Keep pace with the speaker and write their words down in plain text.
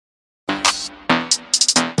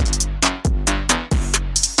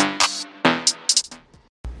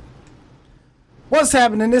What's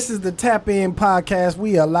happening? This is the Tap In Podcast.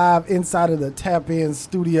 We are live inside of the Tap In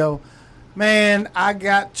studio. Man, I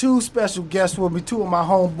got two special guests with me, two of my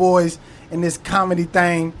homeboys in this comedy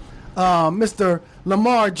thing. Mr.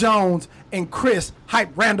 Lamar Jones and Chris Hype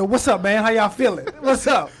Randall. What's up, man? How y'all feeling? What's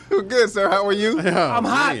up? Good, sir. How are you? I'm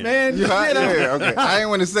hot, man. You hot? Yeah, okay. I ain't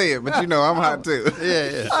want to say it, but you know I'm hot too.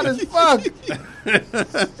 Yeah. Hot as fuck.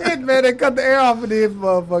 Shit, man, they cut the air off of this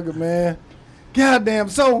motherfucker, man. Goddamn.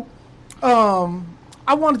 So,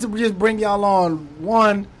 I wanted to just bring y'all on,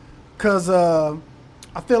 one, because I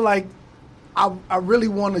feel like I really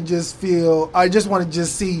want to just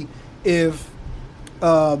see if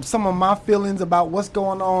some of my feelings about what's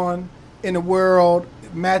going on in the world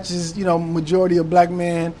matches, majority of black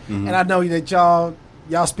men. Mm-hmm. And I know that y'all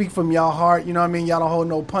speak from y'all heart, you know what I mean? Y'all don't hold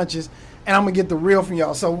no punches. And I'm going to get the real from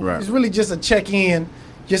y'all. So It's really just a check-in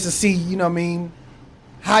just to see, you know what I mean,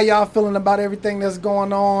 how y'all feeling about everything that's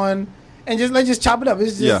going on. And let's just chop it up.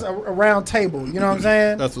 It's just a round table. You know what I'm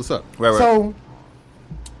saying? That's what's up. Right. So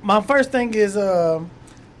my first thing is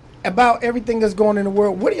about everything that's going on in the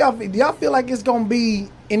world. What do y'all feel like it's going to be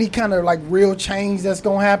any kind of like real change that's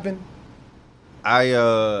going to happen?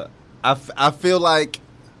 I feel like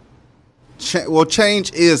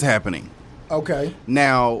change is happening. Okay.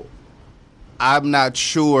 Now, I'm not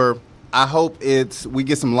sure. I hope we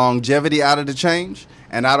get some longevity out of the change,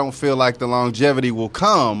 and I don't feel like the longevity will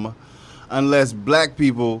come unless black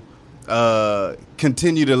people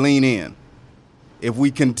continue to lean in. If we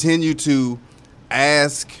continue to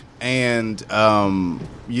ask and demand,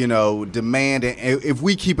 and if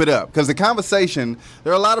we keep it up, because the conversation,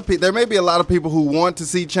 there may be a lot of people who want to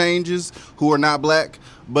see changes who are not black,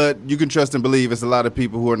 but you can trust and believe it's a lot of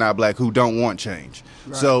people who are not black who don't want change.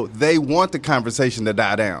 Right. So they want the conversation to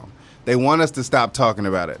die down. They want us to stop talking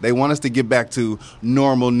about it. They want us to get back to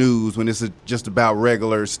normal news when it's just about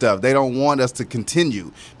regular stuff. They don't want us to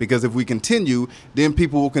continue, because if we continue, then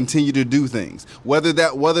people will continue to do things. Whether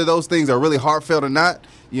those things are really heartfelt or not,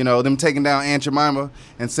 them taking down Aunt Jemima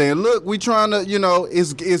and saying, look, we trying to,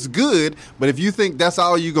 it's good, but if you think that's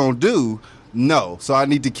all you're going to do, no. So I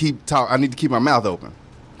need to keep my mouth open.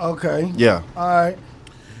 Okay. Yeah. All right.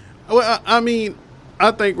 Well, I mean, I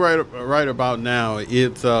think right about now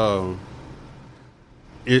it's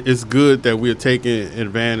good that we're taking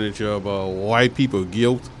advantage of white people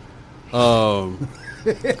guilt, because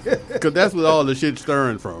that's what all the shit's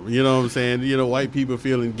stirring from. You know what I'm saying? White people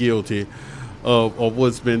feeling guilty of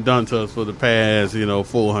what's been done to us for the past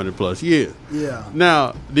 400 plus years. Yeah.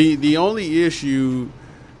 Now the only issue,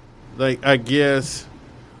 like, I guess,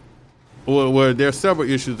 well, there's several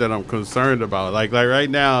issues that I'm concerned about. Like right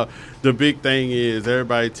now, the big thing is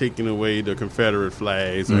everybody taking away the Confederate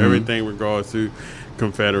flags, or everything in regards to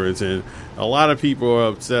Confederates, and a lot of people are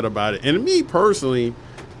upset about it. And me personally,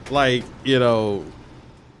 I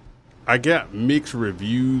got mixed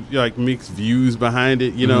reviews, mixed views behind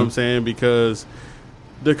it. You know what I'm saying? Because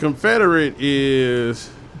the Confederate is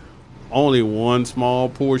only one small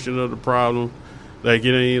portion of the problem. Let's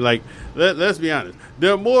be honest.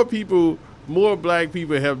 There are more black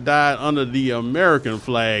people have died under the American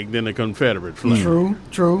flag than the Confederate flag.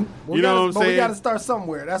 True. You know what I'm saying? We got to start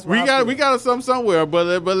somewhere. That's what we got to start somewhere.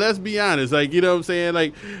 But let's be honest. You know what I'm saying?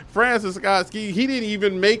 Like, Francis Scott Key, he didn't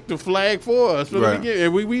even make the flag for us from the beginning.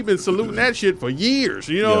 And we've been saluting that shit for years.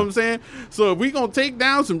 You know what I'm saying? So if we gonna take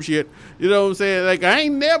down some shit, you know what I'm saying? Like, I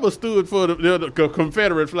ain't never stood for the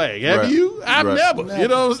Confederate flag. Have you? I've never. You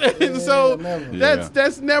know what I'm saying? So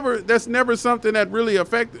that's never something that really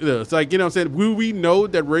affected us. Like, you know what I'm saying? Will we know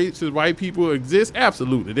that racist white people exist?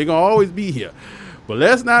 Absolutely. They're gonna always be here. But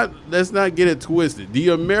let's not get it twisted. The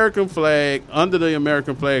American flag, under the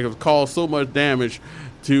American flag, has caused so much damage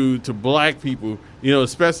to black people,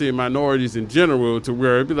 especially minorities in general, to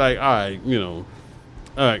where it'd be like, all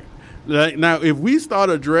right. Like, now, if we start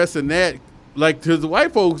addressing that, like, to the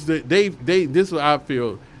white folks, this is what I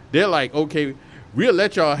feel. They're like, okay, we'll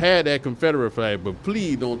let y'all have that Confederate flag, but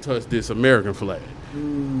please don't touch this American flag.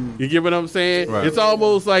 You get what I'm saying? Right. It's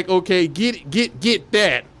almost like, okay, get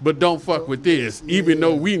that, but don't fuck with this, even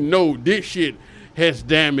though we know this shit has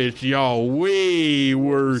damaged y'all way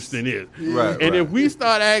worse than this. Right. And if we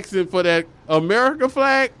start asking for that American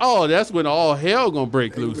flag, that's when all hell gonna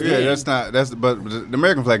break loose. Yeah, but the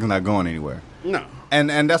American flag is not going anywhere. No.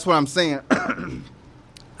 And that's what I'm saying.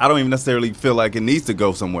 I don't even necessarily feel like it needs to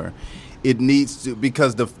go somewhere. It needs to,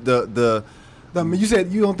 because the You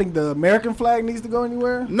said you don't think the American flag needs to go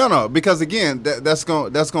anywhere? No, because again, that's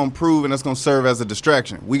going to prove and that's going to serve as a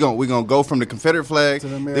distraction. We're going to go from the Confederate flag,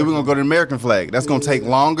 then we're going to go to the American flag. That's going to take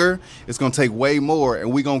longer. It's going to take way more,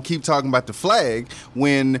 and we're going to keep talking about the flag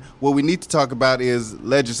when what we need to talk about is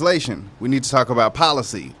legislation. We need to talk about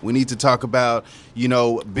policy. We need to talk about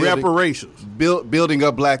reparations, building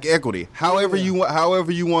up black equity. However you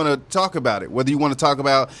want to talk about it. Whether you want to talk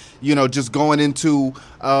about just going into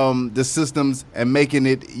the systems and making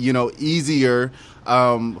it easier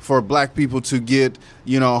for black people to get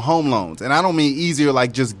home loans. And I don't mean easier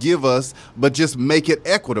like just give us, but just make it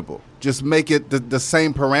equitable. Just make it the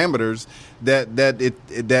same parameters that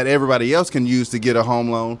everybody else can use to get a home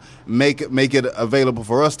loan. Make it available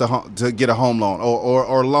for us to get a home loan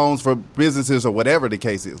or loans for businesses or whatever the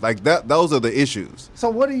case is. Like that, those are the issues. So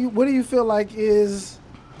what do you feel like is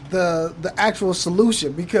the actual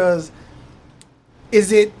solution? Because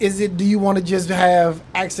is it do you want to just have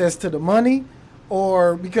access to the money,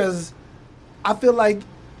 or because I feel like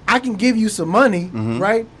I can give you some money,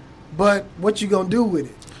 right? But what you gonna do with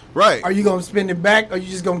it? Right. Are you going to spend it back? Or are you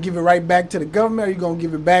just going to give it right back to the government? Are you going to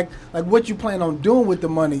give it back? Like, what you plan on doing with the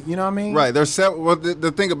money? You know what I mean? Right.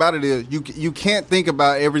 The thing about it is you can't think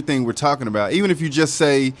about everything we're talking about. Even if you just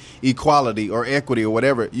say equality or equity or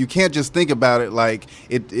whatever, you can't just think about it like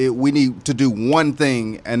we need to do one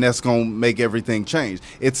thing and that's going to make everything change.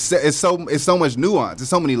 It's so much nuance. There's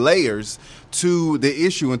so many layers to the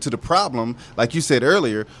issue and to the problem. Like you said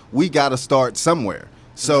earlier, we got to start somewhere.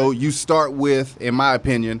 So you start with, in my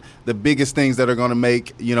opinion, the biggest things that are going to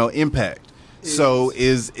make impact. So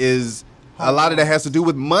is a lot of that has to do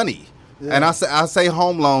with money, and I say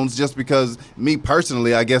home loans just because me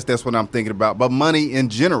personally, I guess that's what I'm thinking about. But money in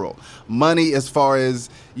general, money as far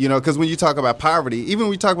as because when you talk about poverty, even when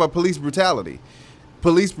we talk about police brutality,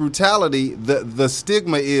 the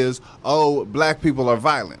stigma is black people are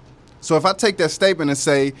violent. So if I take that statement and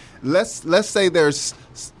say let's say there's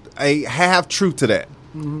a half truth to that.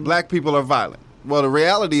 Black people are violent. Well, the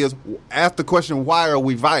reality is, ask the question, why are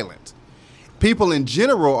we violent? People in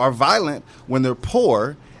general are violent when they're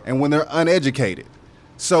poor and when they're uneducated.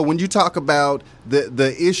 So when you talk about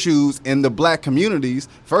the issues in the black communities,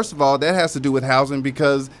 first of all, that has to do with housing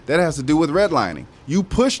because that has to do with redlining. You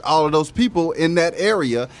pushed all of those people in that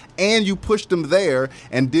area and you pushed them there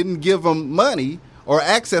and didn't give them money or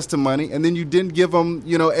access to money, and then you didn't give them,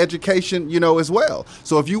 education, as well.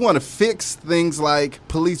 So if you want to fix things like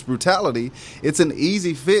police brutality, it's an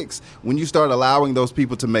easy fix when you start allowing those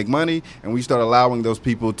people to make money and we start allowing those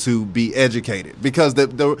people to be educated. Because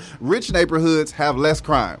the rich neighborhoods have less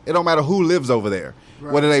crime. It don't matter who lives over there,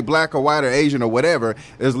 right. Whether they black or white or Asian or whatever.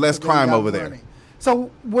 There's less crime over there.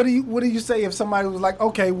 So what do you say if somebody was like,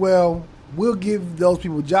 okay, well, we'll give those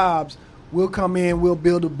people jobs, we'll come in, we'll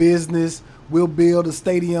build a business, we'll build a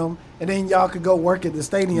stadium, and then y'all could go work at the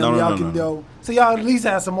stadium. Y'all can go. So y'all at least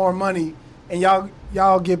have some more money, and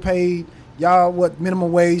y'all get paid.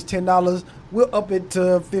 Minimum wage $10. We'll up it to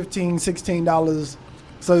 $15, $16.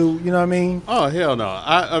 So you know what I mean? Oh hell no! No,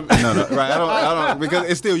 right? I don't because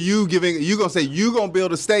it's still you giving. You gonna say you gonna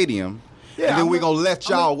build a stadium. Yeah, and then we're going to let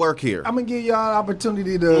y'all work here. I'm going to give y'all an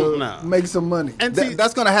opportunity to make some money. And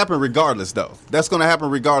that's going to happen regardless, though. That's going to happen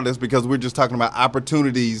regardless because we're just talking about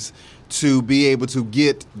opportunities to be able to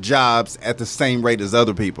get jobs at the same rate as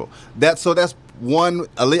other people. That's one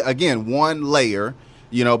layer,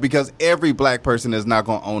 because every black person is not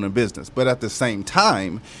going to own a business. But at the same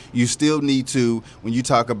time, you still need to, when you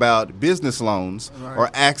talk about business loans or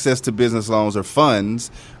access to business loans or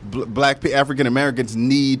funds, African Americans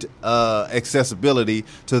need accessibility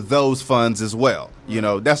to those funds as well.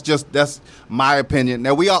 That's my opinion.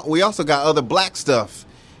 Now we also got other black stuff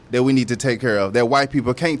that we need to take care of that white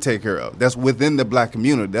people can't take care of. That's within the black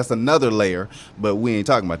community. That's another layer, but we ain't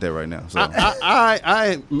talking about that right now. So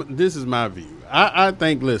this is my view. I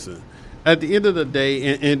think, listen, at the end of the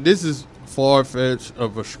day, and this is far-fetched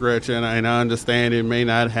of a stretch, and I understand it may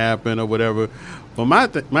not happen or whatever, but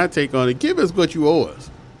my take on it, give us what you owe us.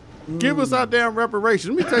 Give us our damn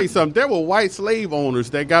reparations. Let me tell you something. There were white slave owners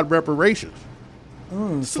that got reparations.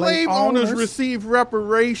 Slave owners received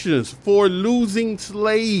reparations for losing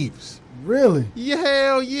slaves. Really? Yeah,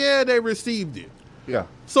 hell yeah, they received it. Yeah.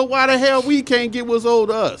 So why the hell we can't get what's owed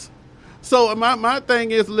to us? So my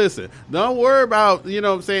thing is, listen, don't worry about,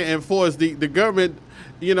 enforce the government.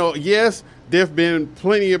 Yes, there have been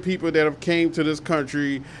plenty of people that have came to this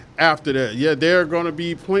country after that. Yeah, there are going to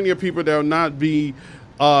be plenty of people that will not be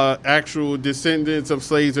actual descendants of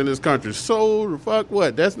slaves in this country. So fuck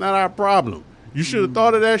what? That's not our problem. You should have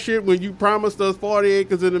thought of that shit when you promised us 40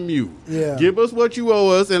 acres and a mule. Yeah. Give us what you owe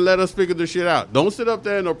us and let us figure the shit out. Don't sit up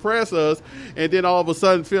there and oppress us and then all of a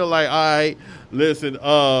sudden feel like, all right, listen,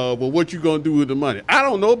 well, what you gonna do with the money? I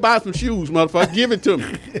don't know. Buy some shoes, motherfucker. Give it to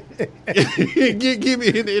me. give me.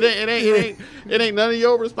 It ain't none of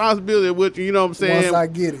your responsibility. What you know what I'm saying? Once I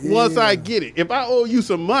get it. Once I get it. If I owe you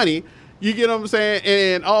some money, you get what I'm saying,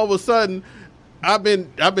 and all of a sudden, I've been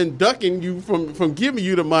ducking you from giving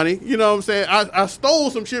you the money. You know what I'm saying? I stole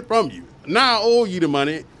some shit from you. Now I owe you the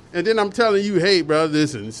money. And then I'm telling you, hey, bro,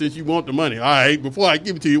 listen, since you want the money, all right, before I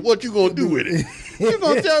give it to you, what you going to do with it? You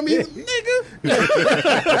going to tell me, nigga?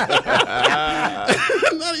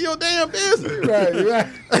 None of your damn business. Right.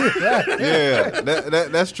 Yeah,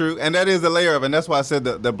 that's true. And that is a layer of it. And that's why I said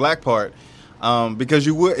the black part. Because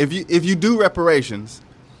you would, if you do reparations,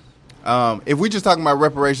 if we just talking about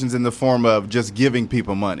reparations in the form of just giving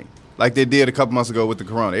people money, like they did a couple months ago with the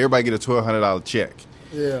corona, everybody get a $1,200 check.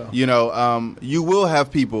 Yeah. You know, you will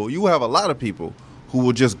have a lot of people who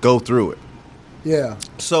will just go through it. Yeah.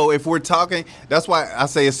 So if we're talking, that's why I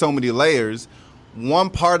say it's so many layers. One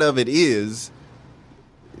part of it is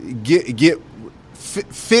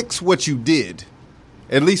fix what you did.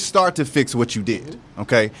 At least start to fix what you did.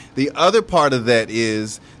 Okay. The other part of that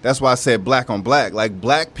is, that's why I said black on black, like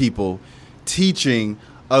black people teaching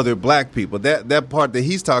other black people. That part that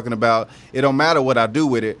he's talking about, it don't matter what I do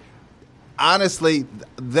with it. Honestly,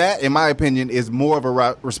 that, in my opinion, is more of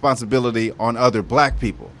a responsibility on other black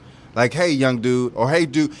people. Like, hey, young dude, or hey,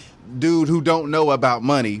 dude who don't know about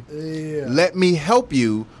money, let me help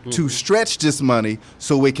you to stretch this money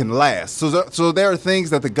so it can last. So there are things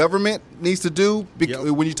that the government needs to do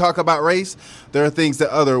when you talk about race. There are things that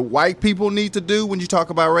other white people need to do when you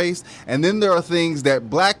talk about race. And then there are things that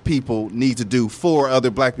black people need to do for other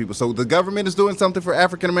black people. So the government is doing something for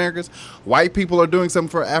African Americans, white people are doing something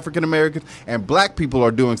for African Americans, and black people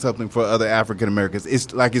are doing something for other African Americans.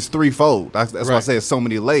 It's threefold. That's why I say it's so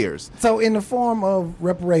many layers. So in the form of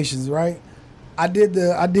reparations, right? I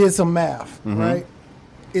did some math, right?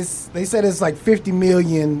 They said it's like 50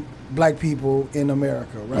 million black people in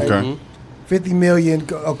America, right? Okay. 50 million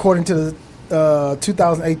according to the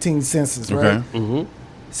 2018 census, right? Okay.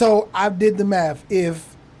 So I did the math.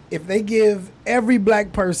 If they give every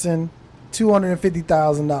black person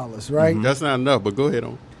 $250,000, right? That's not enough, but go ahead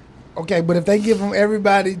on. Okay, but if they give them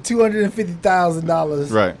everybody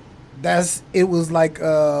 $250,000, Right. it was like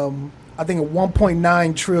I think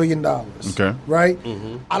 $1.9 trillion. Okay. Right?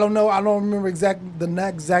 I don't know. I don't remember the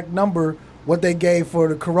exact number what they gave for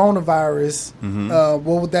the coronavirus.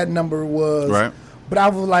 What that number was. Right. But I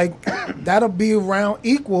was like, that'll be around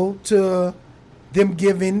equal to them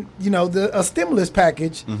giving, a stimulus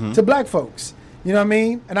package to black folks. You know what I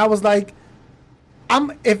mean? And I was like,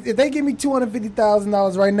 if they give me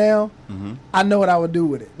 $250,000 right now, I know what I would do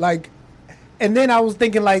with it. Like, and then I was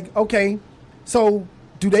thinking like, okay, so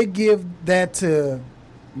do they give that to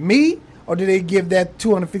me, or do they give that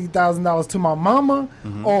 $250,000 to my mama,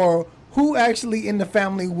 or who actually in the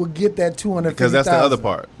family will get that $250,000? Because that's the other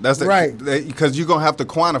part. Right. Because you're gonna have to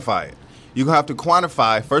quantify it. You're gonna have to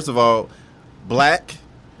quantify, first of all, black.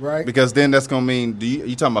 Right. Because then that's gonna mean,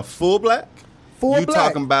 you talking about full black? Full you black.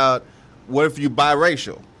 talking about, what if you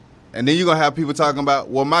biracial? And then you're gonna have people talking about,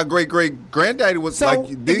 well, my great granddaddy was so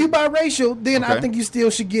like. if you biracial, then I think you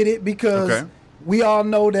still should get it, because we all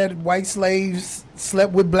know that white slaves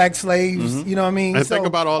slept with black slaves. You know what I mean? And think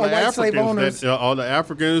about all the Africans,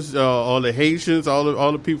 all the Haitians,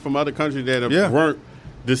 all the people from other countries that weren't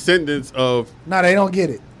descendants of. No, they don't get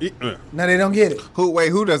it. No, they don't get it.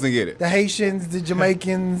 Who doesn't get it? The Haitians, the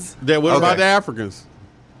Jamaicans. What about the Africans?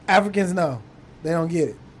 Africans, no, they don't get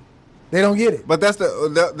it. They don't get it. But that's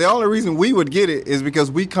the only reason we would get it is because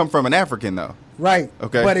we come from an African, though. Right.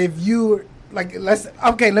 Okay. But if you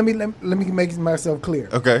let me make myself clear.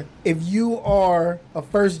 Okay. If you are a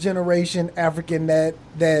first generation African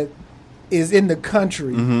that is in the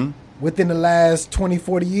country within the last 20,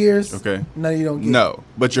 40 years, no, you don't get it. No,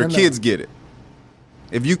 but your kids get it.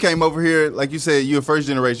 If you came over here, like you said, you're first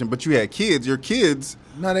generation, but you had kids, your kids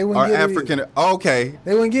they wouldn't get African. it. Okay.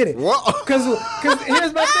 They wouldn't get it. Because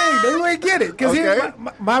here's my thing. They wouldn't get it. Because here's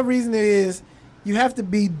my reason is, you have to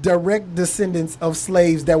be direct descendants of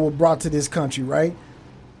slaves that were brought to this country, right?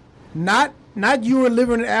 Not you were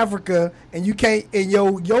living in Africa and you can't, and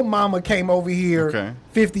your mama came over here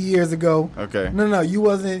 50 years ago. Okay. No, you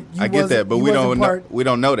wasn't. I get that, but we don't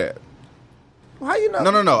know that. How you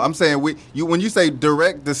know? No. I'm saying when you say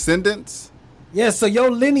direct descendants. Yeah, so your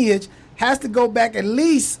lineage has to go back at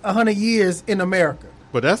least 100 years in America.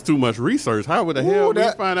 But that's too much research. How would the hell we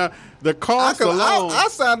find out the cost alone? I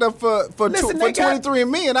signed up for Listen, they got-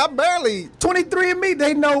 23andMe, and I barely. 23andMe,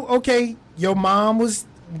 they know, okay, your mom was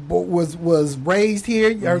raised here,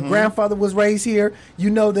 your grandfather was raised here. You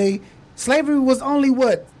know, slavery was only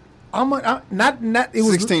what? It was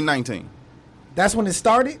 1619. That's when it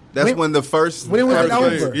started. That's when the first. When it was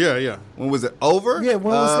first- over. Yeah. When was it over? Yeah,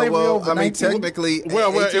 when was slavery over? I mean, 19 technically,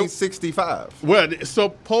 Well, it- 1865. Well,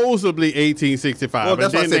 supposedly 1865. Well,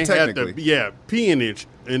 that's and why I then said they had technically. peonage,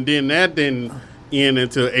 and then that didn't end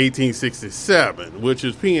until 1867, which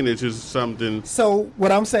is peonage is something. So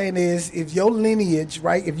what I'm saying is, if your lineage,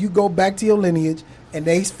 right, if you go back to your lineage and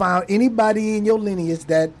they found anybody in your lineage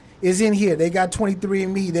that is in here, they got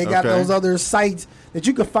 23andMe, they got Okay. those other sites that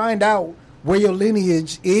you can find out where your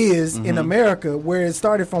lineage is in America, where it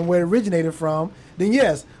started from, where it originated from, then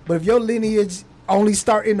yes. But if your lineage only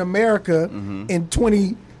start in America in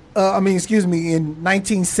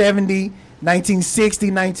 1970, 1960,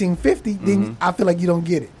 1950, then I feel like you don't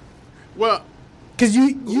get it. Well, Because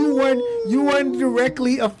you weren't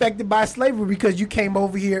directly affected by slavery because you came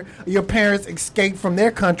over here. Your parents escaped from their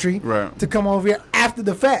country Right. to come over here after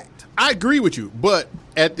the fact. I agree with you, but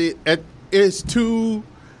it's too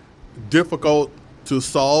difficult to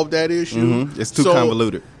solve that issue. It's too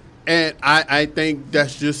convoluted. And I think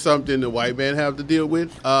that's just something the white man have to deal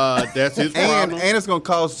with. That's his problem. And it's going to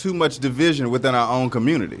cause too much division within our own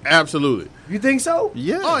community. Absolutely. You think so?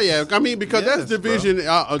 Yeah. Oh yeah. I mean, because that's Yes, division.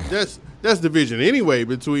 That's division anyway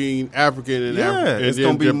between African and Yeah, African. it's and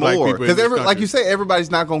going to be then black more. people in Because, this like country. you say,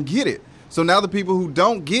 everybody's not going to get it. So now the people who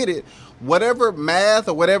don't get it, whatever math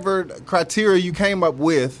or whatever criteria you came up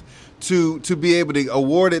with to be able to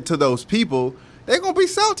award it to those people, they're going to be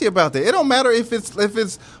salty about that. It don't matter if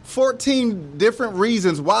it's 14 different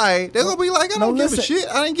reasons why. They're going to be like, I don't give a shit.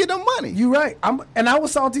 I didn't get no money. You right. And I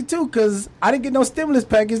was salty too because I didn't get no stimulus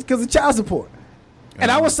package because of child support.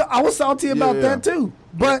 And I was salty about that too.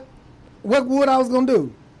 But what I was gonna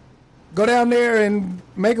do? Go down there and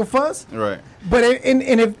make a fuss? Right. But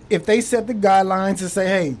if they set the guidelines and say,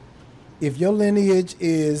 hey, if your lineage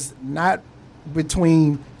is not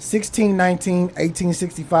between 1619,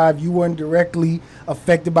 1865, you weren't directly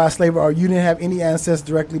affected by slavery, or you didn't have any ancestors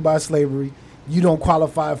directly by slavery, you don't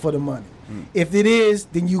qualify for the money. If it is,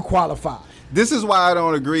 then you qualify. This is why I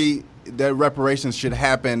don't agree that reparations should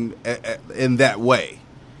happen in that way.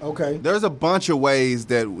 Okay. There's a bunch of ways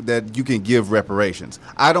that you can give reparations.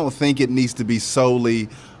 I don't think it needs to be solely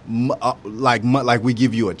like we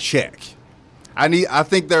give you a check. I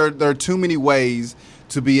think there are too many ways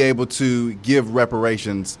to be able to give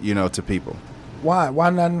reparations, to people. Why? Why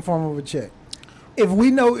not in the form of a check? If we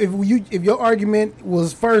know, if your argument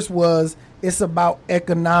was it's about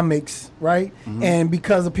economics, right? And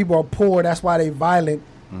because the people are poor, that's why they're violent.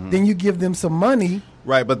 Then you give them some money,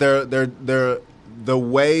 right? But they're the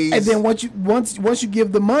ways. And then once you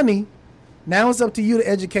give the money, now it's up to you to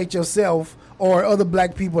educate yourself or other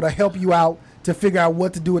black people to help you out to figure out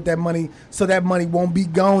what to do with that money, so that money won't be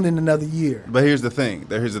gone in another year. But here's the thing.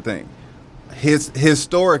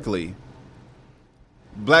 Historically,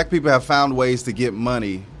 black people have found ways to get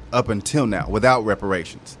money up until now without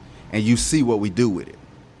reparations, and you see what we do with it.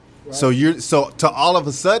 Right. So to all of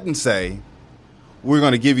a sudden say, we're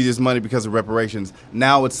going to give you this money because of reparations.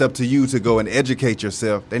 Now it's up to you to go and educate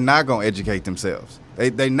yourself. They're not going to educate themselves.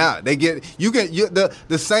 They not. They get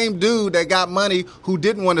the same dude that got money who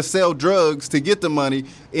didn't want to sell drugs to get the money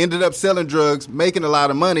ended up selling drugs, making a lot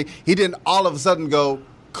of money. He didn't all of a sudden go,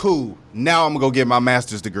 cool, now I'm gonna go get my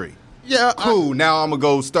master's degree. Yeah, cool. Now I'm gonna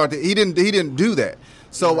go start. He didn't do that.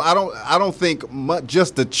 So I don't think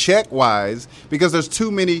just the check wise, because there's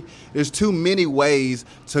too many ways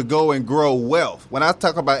to go and grow wealth. When I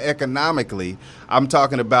talk about economically, I'm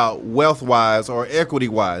talking about wealth wise or equity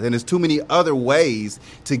wise, and there's too many other ways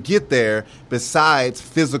to get there besides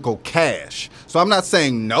physical cash. So I'm not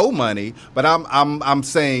saying no money, but I'm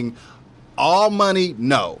saying all money,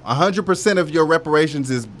 no. 100% of your reparations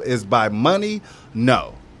is by money,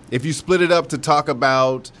 no. If you split it up to talk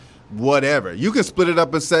about whatever, you can split it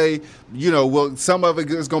up and say, well, some of it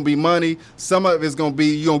is going to be money, some of it is going to be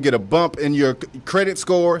you're going to get a bump in your credit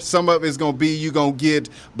score, some of it is going to be you're going to get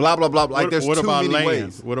blah blah blah. Like there's too many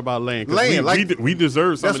ways. What about land? Land, we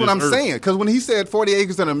deserve some. That's what I'm saying. Because when he said 40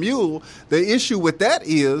 acres and a mule, the issue with that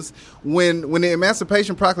is when the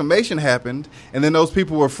Emancipation Proclamation happened and then those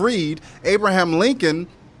people were freed, Abraham Lincoln,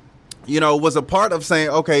 was a part of saying,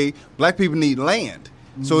 okay, black people need land.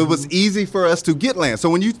 So it was easy for us to get land. So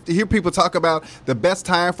when you hear people talk about the best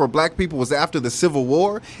time for black people was after the Civil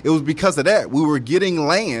War, it was because of that. We were getting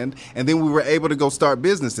land, and then we were able to go start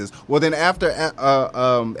businesses. Well, then after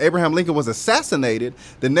Abraham Lincoln was assassinated,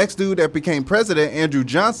 the next dude that became president, Andrew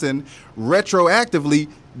Johnson, retroactively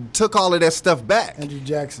took all of that stuff back. Andrew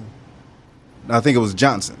Jackson. I think it was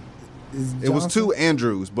Johnson. Is It was Johnson? two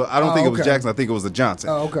Andrews, but I don't think it was okay. Jackson. I think it was a Johnson.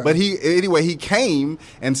 Oh, okay. But he came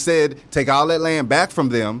and said, take all that land back from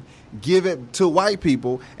them, give it to white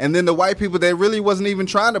people, and then the white people that really wasn't even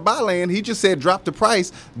trying to buy land, he just said drop the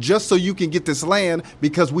price just so you can get this land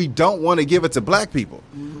because we don't want to give it to black people.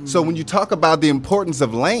 So when you talk about the importance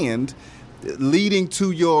of land leading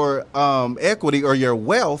to your equity or your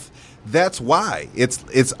wealth, that's why.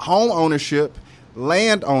 It's home ownership,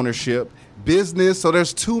 land ownership, business. So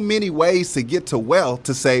there's too many ways to get to wealth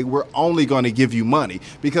to say we're only going to give you money,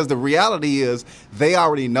 because the reality is they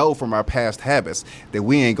already know from our past habits that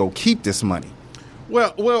we ain't going to keep this money.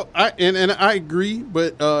 Well, I agree,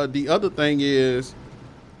 but the other thing is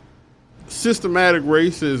systematic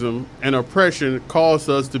racism and oppression caused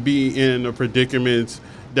us to be in the predicaments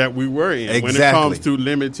that we were in when it Exactly. comes to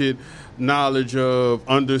limited knowledge of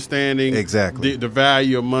understanding Exactly. the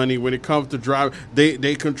value of money. When it comes to driving,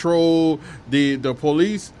 they control the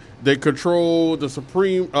police, they control the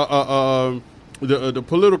supreme the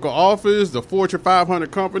political office, the Fortune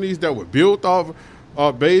 500 companies that were built off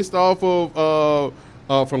based off of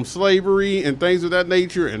from slavery and things of that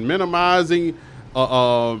nature, and minimizing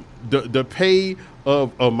the pay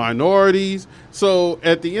of minorities. So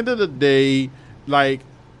at the end of the day, like,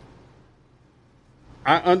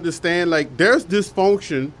 I understand, like, there's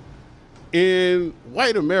dysfunction in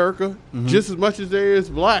white America just as much as there is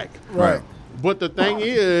black. Right. But the thing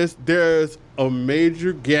is, there's a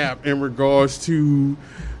major gap in regards to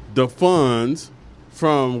the funds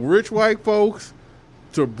from rich white folks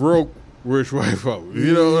to broke rich white folks.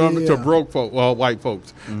 You know what I mean? To Yeah. broke folk, white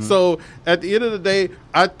folks. So at the end of the day,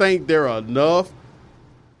 I think there are enough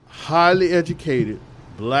highly educated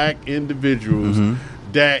black individuals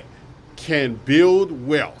that can build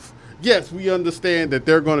wealth. Yes, we understand that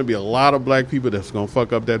there are going to be a lot of black people that's going to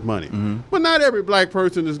fuck up that money, but not every black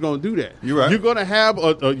person is going to do that. You're right. You're going to have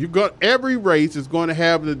every race is going to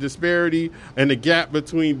have the disparity and the gap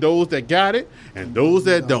between those that got it and those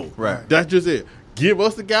that don't. Right. That's just it. Give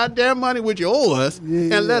us the goddamn money which you owe us,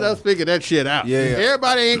 and let us figure that shit out. Yeah.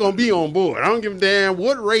 Everybody ain't gonna be on board. I don't give a damn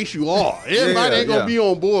what race you are. Everybody ain't gonna be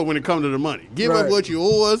on board when it comes to the money. Give us Right. what you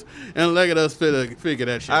owe us, and let us figure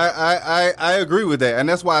that shit out. I agree with that, and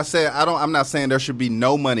that's why I said I'm not saying there should be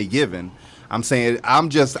no money given. I'm saying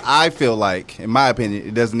I feel like, in my opinion,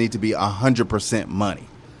 it doesn't need to be 100% money.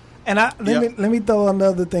 And let me throw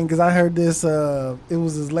another thing, because I heard this. It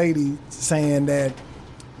was this lady saying that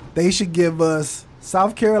they should give us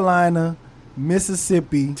South Carolina,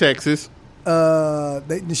 Mississippi, Texas. She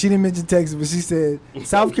didn't mention Texas, but she said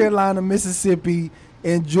South Carolina, Mississippi,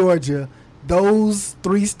 and Georgia. Those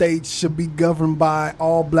 3 states should be governed by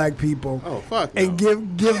all black people. Oh, fuck And no.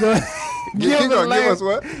 give the Give us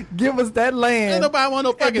what? Give us that land. Ain't nobody want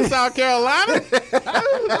no fucking South Carolina. What the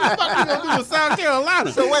fuck you gonna do with South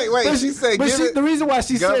Carolina? So wait, But she said but give it. the reason why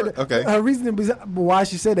she said Okay. her reason why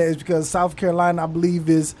she said that is because South Carolina, I believe,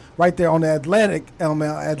 is right there on the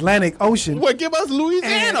Atlantic Ocean. Well, give us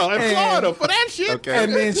Louisiana and Florida for that shit. Okay.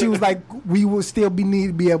 And then she was like, we will still need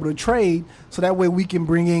to be able to trade, so that way we can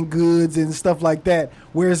bring in goods and stuff like that,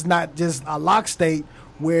 where it's not just a lock state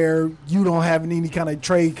where you don't have any kind of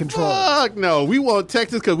trade control. Fuck no. We want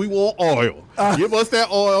Texas because we want oil. Give us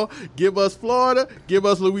that oil. Give us Florida. Give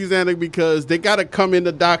us Louisiana, because they got to come in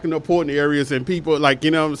the dock and the port areas, and people, like,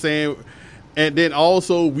 you know what I'm saying? And then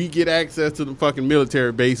also we get access to the fucking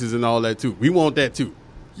military bases and all that too. We want that too.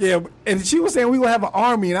 Yeah, and she was saying we gonna have an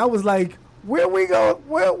army, and I was like, where we go?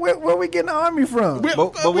 Where we getting the army from?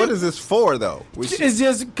 But what is this for, though? It's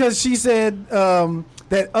just because she said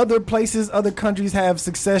that other places, other countries have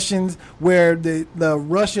successions where the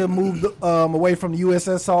Russia moved away from the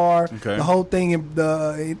USSR, Okay. the whole thing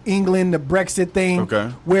in England, the Brexit thing, Okay.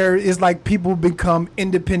 where it's like people become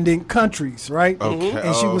independent countries, right? Okay.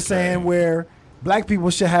 And she was saying where black people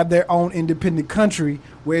should have their own independent country,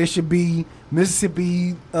 where it should be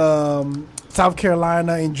Mississippi, South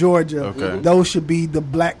Carolina, and Georgia. Okay. Those should be the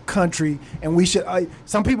black country, and we should.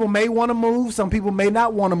 Some people may want to move, some people may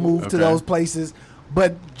not want to move to Okay. those places,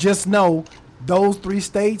 but just know those 3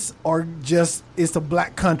 states are it's a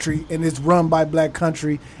black country, and it's run by black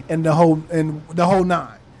country, and the whole nine.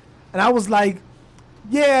 And I was like,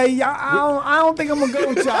 I don't think I'm gonna go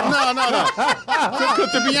with y'all. No.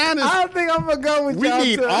 Because to be honest, I don't think I'm gonna go with we y'all.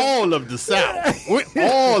 need all of the South.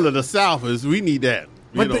 All of the South we need that.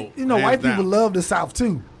 But hands white down. people love the South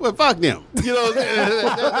too. Well, fuck them. You know what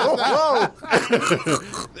I'm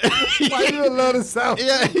saying? White people love the South.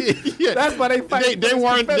 Yeah. That's why they fight. They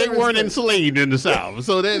weren't enslaved in the South.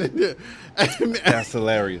 So that That's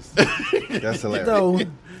hilarious. That's hilarious. So,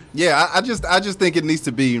 Yeah, I just think it needs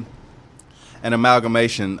to be an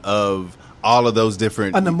amalgamation of all of those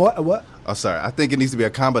different. what? Oh, sorry. I think it needs to be a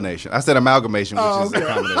combination. I said amalgamation, which is a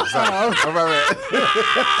combination. Sorry. All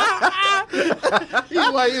right.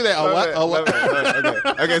 why you there?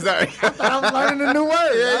 Okay, sorry. I'm learning a new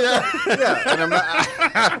word. Yeah. And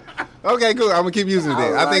okay, cool. I'm gonna keep using it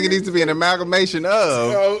then. I think it needs to be an amalgamation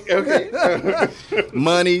of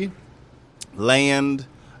money, land,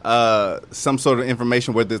 some sort of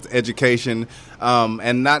information, whether it's education,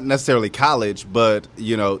 and not necessarily college, but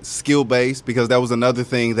skill based, because that was another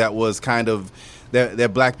thing that was kind of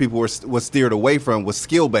that black people was steered away from, was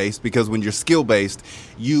skill based, because when you're skill based,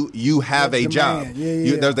 you have a job.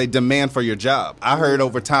 There's a demand for your job. I heard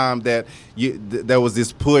over time that there was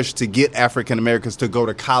this push to get African Americans to go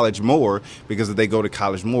to college more, because if they go to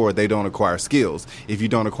college more, they don't acquire skills. If you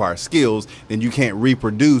don't acquire skills, then you can't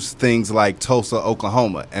reproduce things like Tulsa,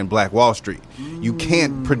 Oklahoma, and Black Wall Street. You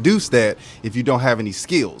can't produce that if you don't have any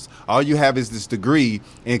skills. All you have is this degree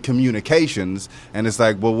in communications, and it's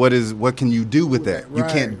like, well, what can you do with that? You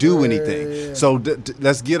can't do anything. Yeah. So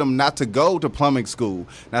let's get them not to go to plumbing school,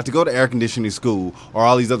 not to go to air conditioning school, or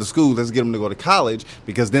all these other schools. Let's get them to go to college,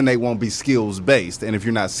 because then they won't be skills based. And if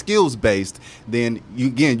you're not skills based, then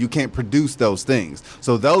you can't produce those things.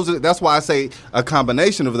 So that's why I say a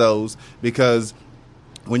combination of those, because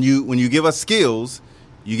when you give us skills,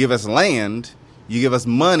 you give us land, you give us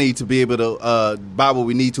money to be able to buy what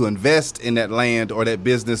we need to invest in that land or that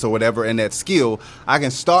business or whatever, and that skill, I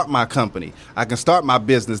can start my company. I can start my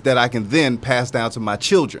business that I can then pass down to my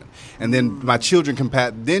children. And then my children can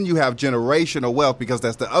then you have generational wealth, because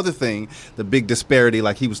that's the other thing, the big disparity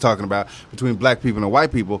like he was talking about between black people and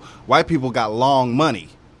white people. White people got long money.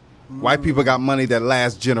 White people got money that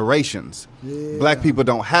lasts generations. Yeah. Black people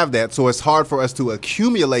don't have that, so it's hard for us to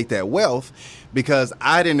accumulate that wealth, because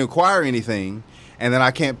I didn't acquire anything, and then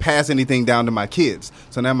I can't pass anything down to my kids.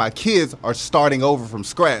 So now my kids are starting over from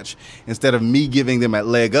scratch, instead of me giving them a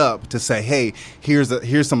leg up to say, hey, here's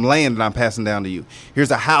some land that I'm passing down to you.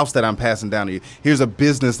 Here's a house that I'm passing down to you. Here's a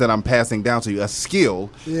business that I'm passing down to you, a skill.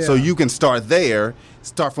 Yeah. So you can start there,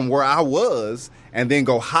 start from where I was, and then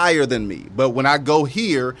go higher than me. But when I go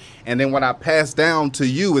here, and then when I pass down to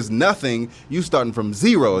you is nothing, you starting from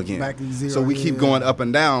zero again. Back to zero, so we keep going up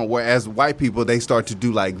and down, whereas white people, they start to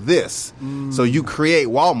do like this. So you create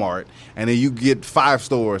Walmart, and then you get 5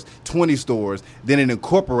 stores, 20 stores, then it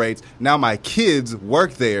incorporates. Now my kids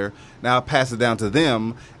work there. Now I pass it down to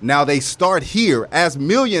them. Now they start here as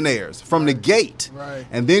millionaires from the gate,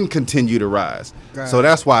 and then continue to rise. So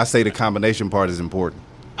that's why I say the combination part is important.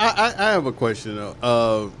 I have a question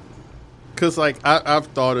though, because I've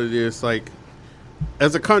thought of this, like,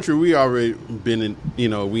 as a country we already been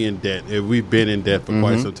in we in debt, and we've been in debt for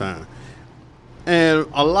quite some time, and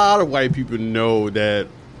a lot of white people know that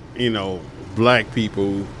black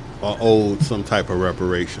people are owed some type of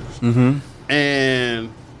reparations,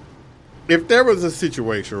 and if there was a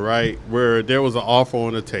situation, right, where there was an offer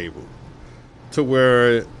on the table to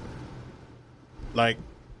where, like,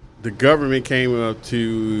 the government came up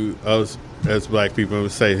to us as black people and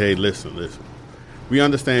would say, hey, listen, we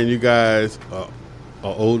understand you guys are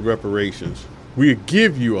owed reparations. We'll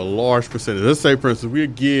give you a large percentage. Let's say, for instance, we'll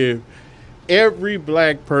give every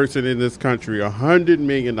black person in this country $100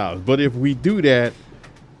 million. But if we do that,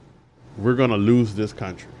 we're going to lose this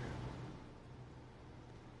country.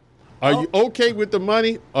 Are you okay with the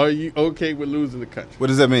money? Or are you okay with losing the country? What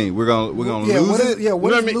does that mean? We're gonna lose it?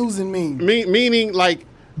 What does losing mean? Meaning, like,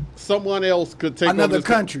 someone else could take another over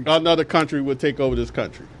country. Another country would take over this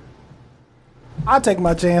country. I'll take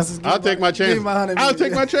my chances. I'll take my chances. I'll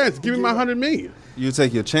take my chances. Give me my $100 million. You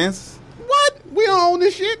take your chances? What? We don't own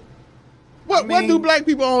this shit. What do black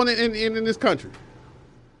people own in this country?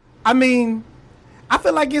 I mean, I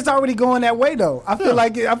feel like it's already going that way though. I feel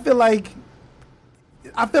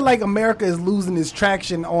like America is losing its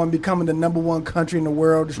traction on becoming the #1 country in the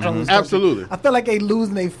world, the strongest country. Absolutely. I feel like they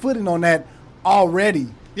losing their footing on that already.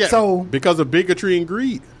 Yeah. So because of bigotry and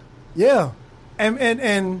greed. Yeah.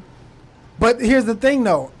 And but here's the thing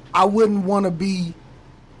though. I wouldn't want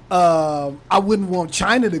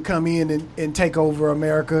China to come in and take over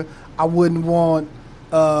America. I wouldn't want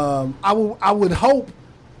I would hope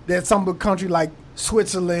that some country like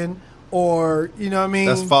Switzerland or you know what I mean?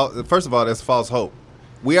 That's false. First of all, that's false hope.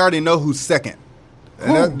 We already know who's second.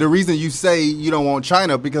 And the reason you say you don't want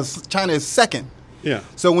China, because China is second. Yeah.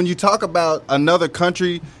 So when you talk about another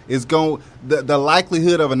country is the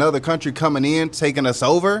likelihood of another country coming in taking us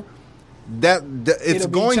over, it's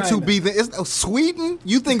going to be Sweden.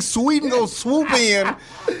 You think Sweden gonna swoop in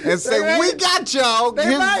and say we got y'all?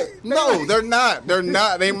 They're not.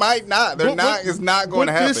 They might not. They're not. It's not going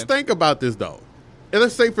to happen. Just think about this though. And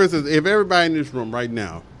let's say, for instance, if everybody in this room right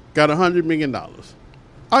now got $100 million,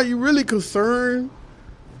 are you really concerned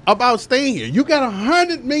about staying here? You got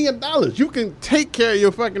 $100 million. You can take care of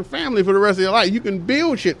your fucking family for the rest of your life. You can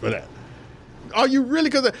build shit for that. Are you really?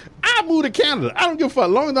 Because I moved to Canada. I don't give a fuck.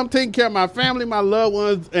 As long as I'm taking care of my family, my loved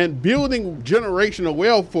ones, and building generational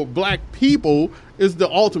wealth for black people is the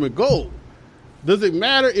ultimate goal. Does it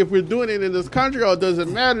matter if we're doing it in this country, or does it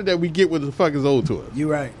matter that we get what the fuck is owed to us? You're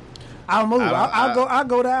right. I'll move. I'll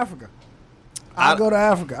go to Africa. I'll go to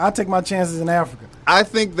Africa. I'll take my chances in Africa. I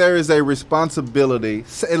think there is a responsibility,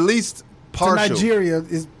 at least partial. To Nigeria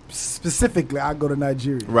is specifically. I'll go to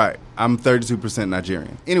Nigeria. Right. I'm 32%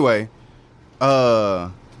 Nigerian. Anyway.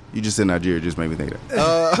 You just said Nigeria, just made me think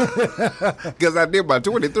that. Because I did my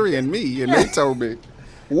 23 and me, and they told me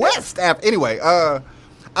West Africa. Anyway, I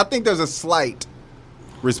think there's a slight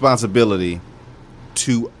responsibility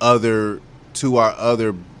to our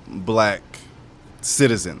other black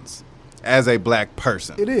citizens as a black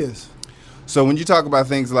person. It is. So when you talk about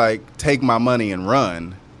things like take my money and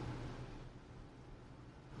run,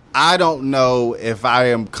 I don't know if I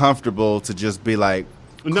am comfortable to just be like,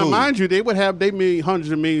 cool. Now, mind you, they made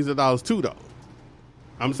hundreds of millions of dollars too, though.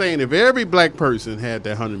 I'm saying if every black person had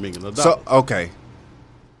that $100 million. So okay.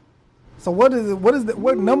 So what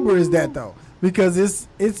number is that though? Because it's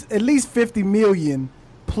at least 50 million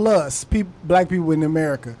plus black people in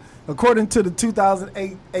America, according to the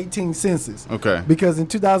 2018 census. Okay. Because in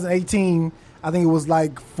 2018, I think it was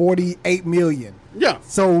like 48 million. Yeah.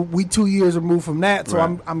 So we 2 years removed from that. So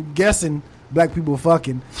right. I'm guessing black people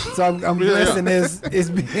fucking. So I'm guessing it's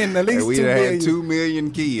been at least 2 million. Had 2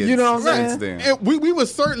 million kids. You know what I'm saying? And we would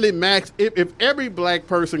certainly max if every black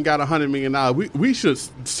person got $100 million. We should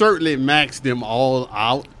certainly max them all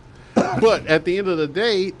out. But at the end of the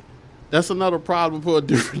day, that's another problem for a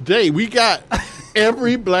different day. We got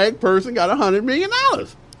every black person got $100 million.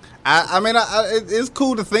 I mean, it's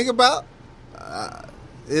cool to think about.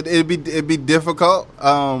 It'd be difficult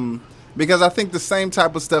because I think the same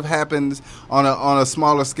type of stuff happens on a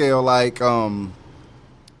smaller scale. Like, boom,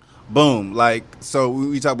 like so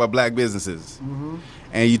we talk about black businesses,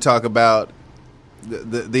 and you talk about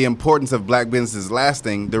the importance of black businesses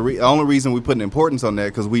lasting. The only reason we put an importance on that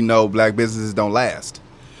because we know black businesses don't last.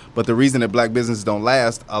 But the reason that black businesses don't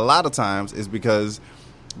last a lot of times is because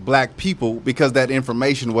black people, because that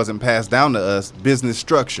information wasn't passed down to us, business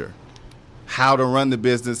structure, how to run the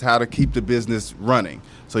business, how to keep the business running.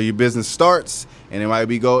 So your business starts and it might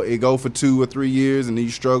be go for 2 or 3 years and then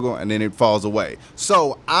you struggle and then it falls away.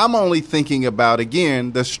 So I'm only thinking about,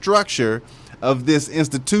 again, the structure of this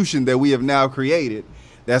institution that we have now created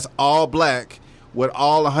that's all black with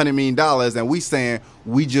all $100 million and we saying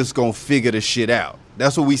we just gonna figure the shit out.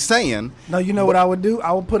 That's what we saying. No, you know what I would do?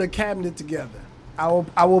 I would put a cabinet together. I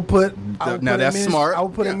will put that's smart. I will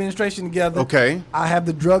put administration together. Okay. I have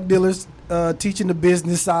the drug dealers teaching the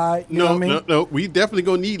business side. You know what I mean? No. We definitely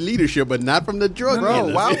gonna need leadership, but not from the drug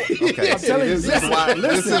dealers. Wow. Okay. I'm telling you,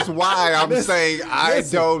 this is why I'm saying I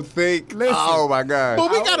don't think. Oh my God.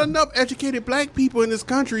 But we got enough educated black people in this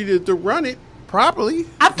country to run it properly.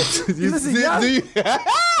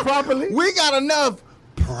 Properly. We got enough.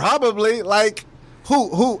 Probably. Like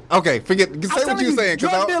who? Okay, forget. Say what you're saying.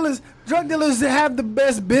 Drug dealers have the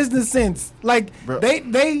best business sense. Like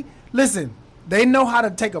they listen. They know how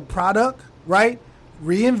to take a product, right?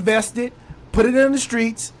 Reinvest it, put it in the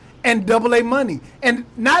streets, and double their money. And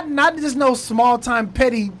not just no small time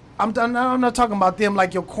petty. I'm not talking about them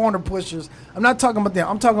like your corner pushers. I'm not talking about them.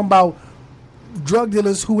 I'm talking about drug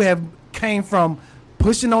dealers who have came from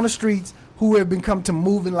pushing on the streets, who have become to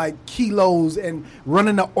moving like kilos and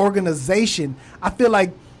running an organization. I feel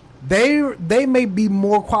like they may be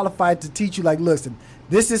more qualified to teach you, like, listen,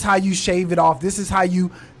 this is how you shave it off. This is how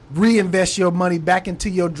you reinvest your money back into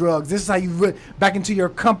your drugs. This is how you back into your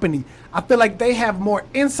company. I feel like they have more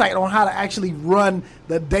insight on how to actually run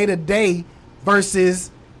the day-to-day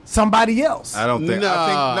versus somebody else. I don't think.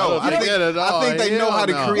 I think they know how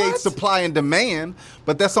to create supply and demand,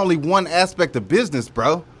 but that's only one aspect of business,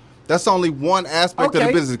 bro. That's only one aspect of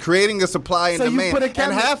the business, creating a supply and demand. And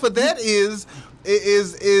half of that is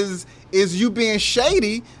you being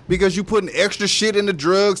shady because you putting extra shit in the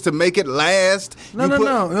drugs to make it last.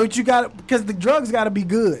 No. You got because the drugs got to be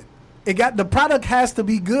good. The product has to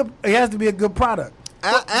be good. It has to be a good product.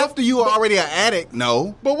 After you are already an addict,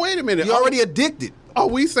 no. But wait a minute. You're already addicted. Are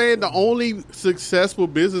we saying the only successful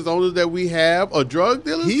business owners that we have are drug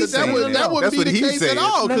dealers? He's that saying that wouldn't be the case at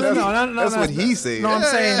all. No, That's what he said. No, I'm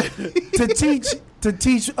saying to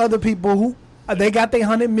teach other people who they got their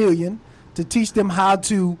 100 million to teach them how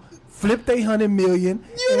to flip their 100 million.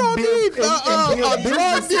 You don't need a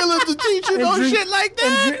drug dealer to teach you no shit like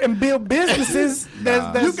that. And build businesses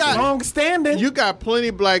that's long standing. You got plenty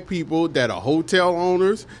of black people that are hotel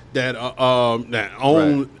owners that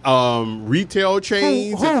own retail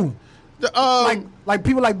chains. Who? Like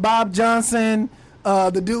people like Bob Johnson,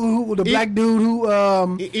 the black dude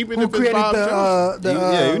who created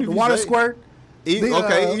the water squirt.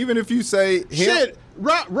 Even if you say him, shit,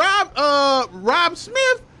 Rob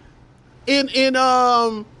Smith. In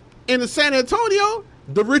the San Antonio,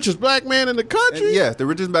 the richest black man in the country. The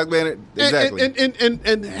richest black man, exactly.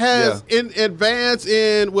 And has advanced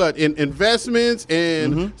in investments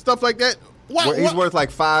and stuff like that. He's worth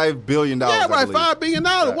like $5 billion. Yeah, right, $5 billion.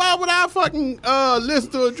 Right. Why would I fucking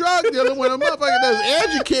listen to a drug dealer when a motherfucker that's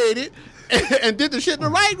educated and did the shit in the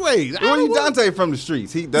right way? Dante from the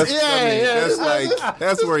streets. That's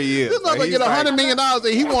where he is. This motherfucker get $100 million and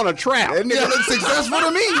he want a trap. That nigga looks successful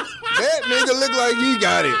to me. That nigga look like he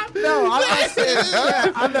got it. No,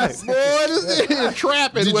 I'm not saying. Boy, this is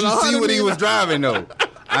trapping. Did with you see what he was driving though?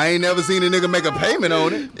 I ain't never seen a nigga make a payment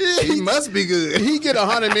on it. He must be good. He get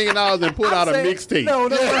 $100 million and put out a mixtape.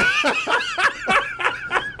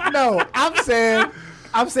 No,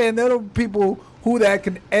 I'm saying there are people who that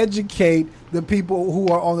can educate the people who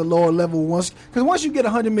are on the lower level because once you get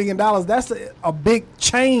 $100 million, that's a big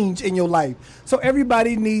change in your life. So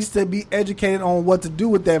everybody needs to be educated on what to do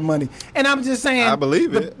with that money. And I'm just saying, I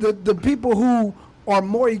believe it. The people who are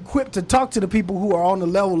more equipped to talk to the people who are on the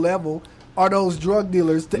level are those drug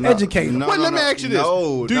dealers to educate them. Let me ask you this.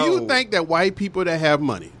 Do you think that white people that have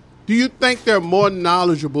money, do you think they're more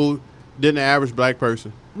knowledgeable than the average black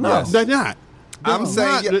person? No. Yes. They're not. I'm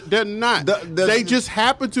saying they're not. They just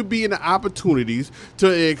happen to be in the opportunities to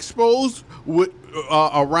expose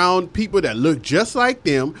around people that look just like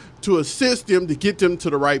them to assist them to get them to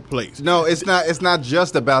the right place. No, it's not. It's not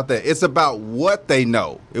just about that. It's about what they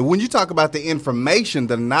know. And when you talk about the information,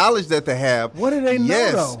 the knowledge that they have, what do they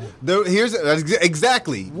know? Though? Here's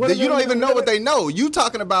exactly. You don't even know what they know. You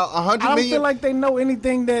talking about 100 million? I don't feel like they know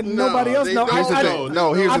anything that nobody else knows. Here's the thing.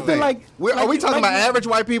 No, here's the thing. Are we talking about average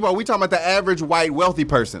white people? Or are we talking about the average white wealthy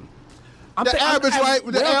person? The average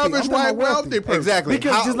white wealthy person. Exactly.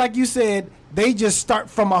 Because just like you said, they just start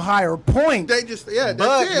from a higher point. That's it.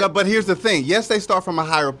 But here's the thing. Yes, they start from a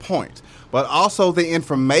higher point. But also the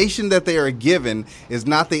information that they are given is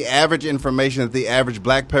not the average information that the average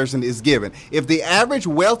black person is given. If the average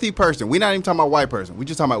wealthy person, we're not even talking about white person, we're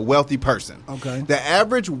just talking about wealthy person. Okay. The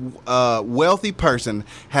average wealthy person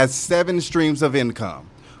has 7 streams of income.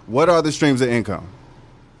 What are the streams of income?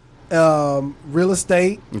 Real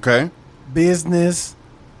estate. Okay. Business.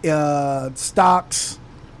 Stocks.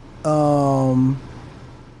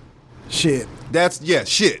 Shit. That's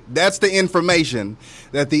the information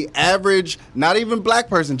that the average, not even black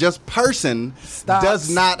person, just person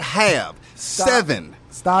does not have. 7.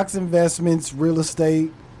 Stocks, investments, real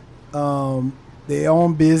estate, their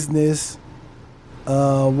own business.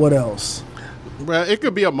 What else? Well, it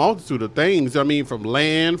could be a multitude of things. I mean, from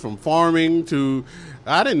land, from farming to...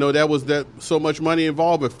 I didn't know that was so much money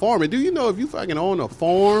involved with farming. Do you know if you fucking own a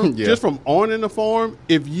farm, just from owning a farm,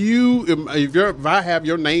 if I have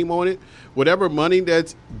your name on it, whatever money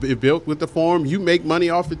that's built with the farm, you make money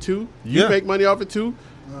off it too. Make money off it too.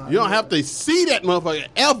 You don't have to see that motherfucker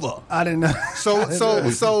ever. I didn't know.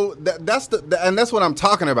 That's what I'm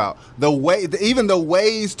talking about. Even the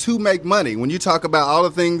ways to make money. When you talk about all the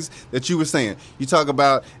things that you were saying, you talk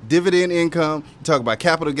about dividend income, you talk about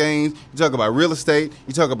capital gains, you talk about real estate,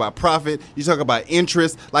 you talk about profit, you talk about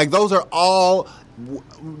interest. Like those are all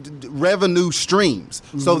revenue streams.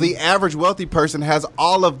 Mm-hmm. So the average wealthy person has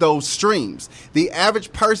all of those streams. The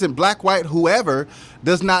average person, black, white, whoever,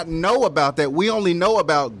 does not know about that. We only know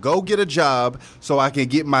about go get a job so I can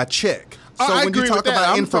get my check. So I when agree you talk with that. about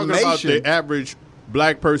I'm information, talking about the average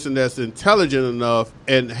black person that's intelligent enough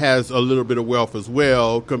and has a little bit of wealth as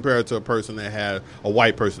well compared to a person that has a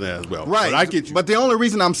white person that has wealth. Right. But I get you. But the only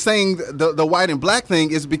reason I'm saying the white and black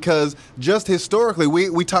thing is because just historically,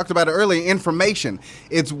 we talked about it earlier, information.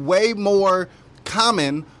 It's way more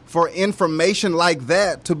common for information like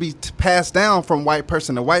that to be passed down from white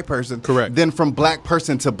person to white person, Correct. than from black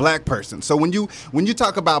person to black person. So when you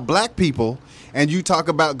talk about black people and you talk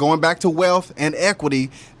about going back to wealth and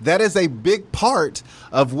equity, that is a big part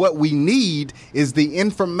of what we need, is the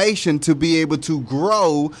information to be able to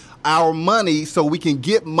grow our money so we can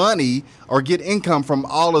get money or get income from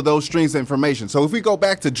all of those streams of information. So if we go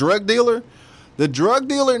back to drug dealer, the drug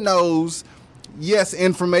dealer knows, yes,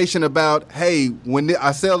 information about, hey, when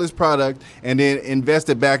I sell this product and then invest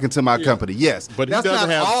it back into my company. Yes. But he that's doesn't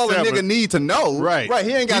not have all a 7. nigga need to know. Right. Right.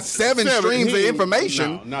 He ain't got seven streams of He-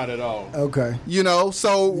 information. No, not at all. Okay. You know,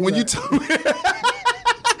 so when you talk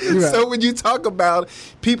You're right. so when you talk about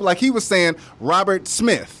people like he was saying, Robert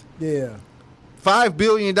Smith, Yeah. $5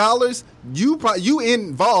 billion, you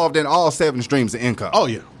involved in all 7 streams of income. Oh,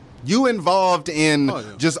 yeah. You involved in Oh, yeah.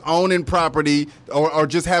 just owning property or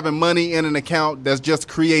just having money in an account that just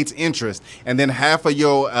creates interest. And then half of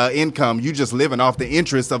your income, you just living off the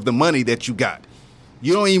interest of the money that you got.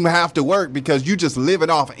 You don't even have to work because you just living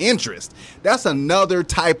off interest. That's another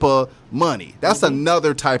type of money. That's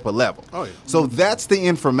another type of level. Oh, yeah. So that's the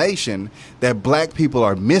information that black people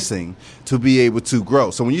are missing to be able to grow.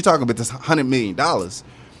 So when you talk about this $100 million,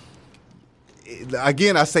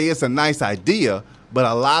 again, I say it's a nice idea, but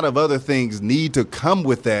a lot of other things need to come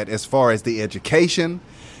with that as far as the education,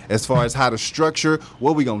 as far as how to structure,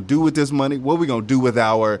 what we going to do with this money, what we going to do with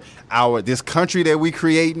our this country that we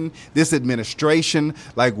creating, this administration,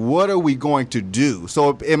 like what are we going to do?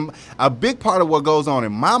 So a big part of what goes on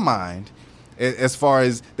in my mind as far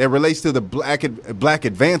as that relates to the black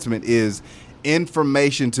advancement is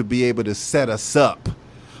information to be able to set us up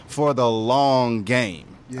for the long game.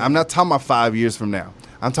 Yeah. I'm not talking about 5 years from now.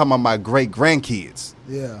 I'm talking about my great grandkids.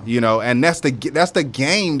 Yeah. You know, and that's the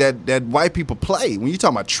game that white people play. When you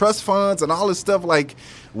talk about trust funds and all this stuff, like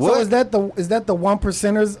what So is that the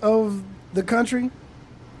 1%ers of the country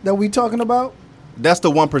that we talking about? That's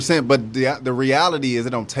the 1%, but the reality is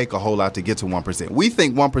it don't take a whole lot to get to 1%. We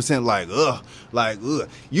think 1% like ugh.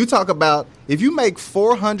 You talk about if you make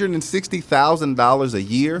 $460,000 a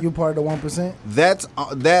year, You part of the 1%? that's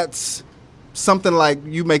something like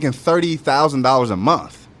you making $30,000 a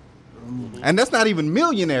month, and that's not even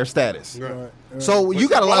millionaire status. Right. So What you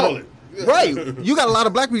got a you lot call of it? right. You got a lot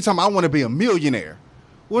of black people talking, I want to be a millionaire.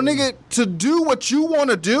 Well, nigga, to do what you want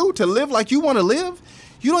to do, to live like you want to live,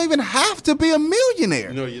 you don't even have to be a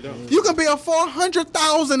millionaire. No, you don't. You can be a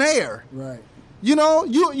 400,000-aire. Right. You know,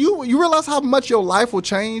 you realize how much your life will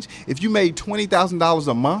change if you made $20,000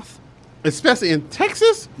 a month. Especially in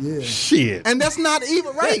Texas? Yeah. Shit. And that's not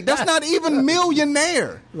even right. That's not even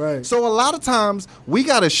millionaire. Right. So a lot of times we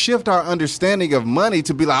got to shift our understanding of money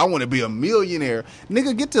to be like, I want to be a millionaire.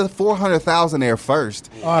 Nigga, get to 400,000 there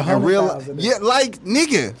first. Or 100,000 there. Yeah, like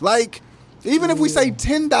nigga, like even if we say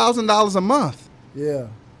 $10,000 a month, Yeah.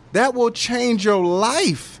 that will change your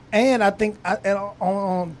life. And I think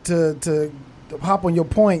to hop on your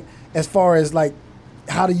point as far as like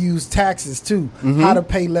how to use taxes too, how to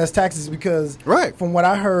pay less taxes, because Right. from what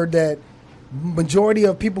I heard that majority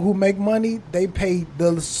of people who make money, they pay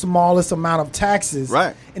the smallest amount of taxes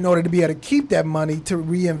Right. in order to be able to keep that money to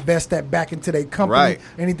reinvest that back into their company, Right.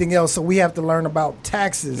 anything else. So we have to learn about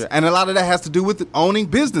taxes. And a lot of that has to do with owning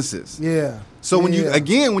businesses. Yeah. So when Yeah.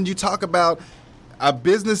 when you talk about a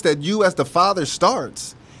business that you as the father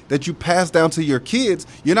starts, that you pass down to your kids,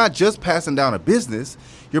 you're not just passing down a business,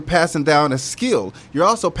 you're passing down a skill. You're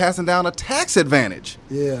also passing down a tax advantage.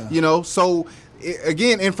 Yeah. You know, so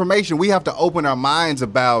again, information, we have to open our minds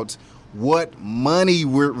about what money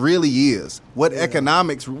really is, what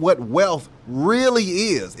economics, what wealth really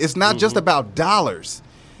is. It's not just about dollars.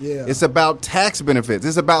 Yeah. It's about tax benefits.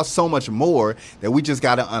 It's about so much more that we just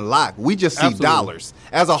got to unlock. We just see Absolutely. dollars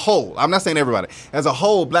as a whole. I'm not saying everybody. As a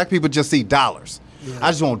whole, black people just see dollars.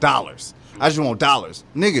 I just want dollars. I just want dollars.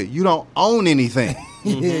 Nigga, you don't own anything.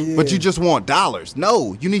 Yeah. But you just want dollars.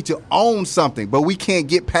 No, you need to own something. But we can't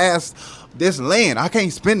get past this land. I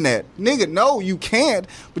can't spend that. Nigga, no, you can't.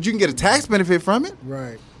 But you can get a tax benefit from it.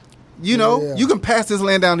 Right. You know, Yeah. you can pass this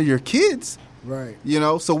land down to your kids. Right. You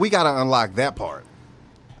know, so we got to unlock that part.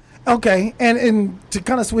 Okay, and to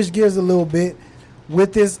kind of switch gears a little bit,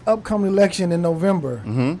 with this upcoming election in November,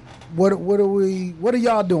 what are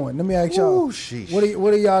y'all doing? Let me ask y'all. Ooh, sheesh.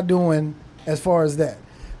 What are y'all doing as far as that?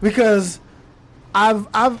 Because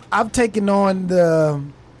I've taken on the,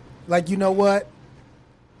 like, you know what?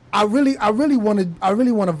 I really want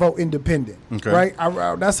to vote independent. Okay. Right?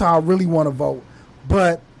 That's how I really want to vote,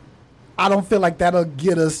 but I don't feel like that'll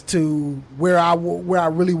get us to where I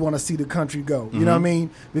really want to see the country go. You know what I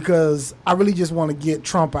mean? Because I really just want to get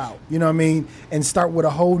Trump out. You know what I mean? And start with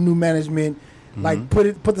a whole new management Like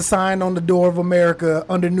put the sign on the door of America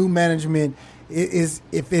under new management. If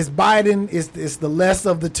it's Biden, it's the less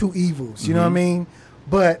of the two evils. You know what I mean?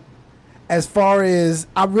 But as far as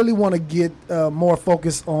I really want to get more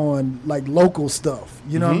focus on like local stuff.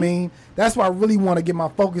 You know what I mean? That's what I really want to get my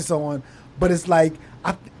focus on. But it's like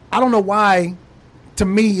I don't know why. To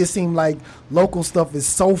me, it seemed like local stuff is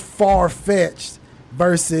so far-fetched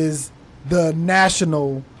versus the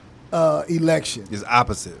national election. It's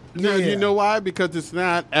opposite. No, you know why? Because it's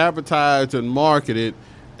not advertised and marketed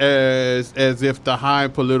as if the high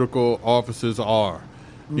political officers are.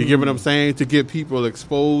 You get what I'm saying? To get people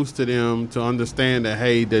exposed to them to understand that,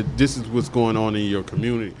 hey, that this is what's going on in your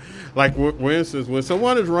community. Like, for instance, when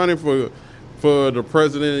someone is running for the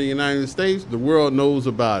president of the United States, the world knows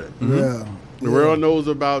about it. Yeah. The world knows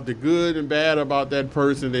about the good and bad about that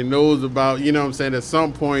person. They knows about, you know what I'm saying, at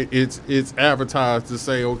some point it's advertised to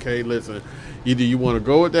say, okay, listen, either you want to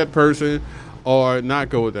go with that person or not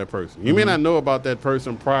go with that person. You may not know about that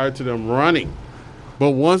person prior to them running,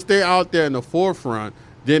 but once they're out there in the forefront,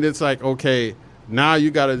 then it's like, okay, now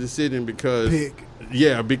you got a decision because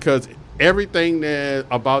because everything that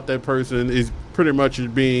about that person is pretty much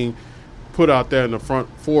being put out there in the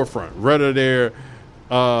forefront. Whether they're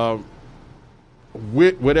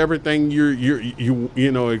with everything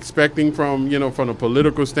you know expecting from a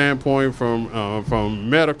political standpoint, from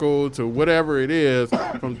medical to whatever it is,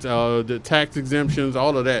 from the tax exemptions,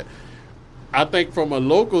 all of that. I think from a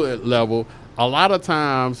local level, a lot of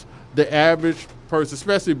times the average person,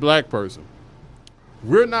 especially black person,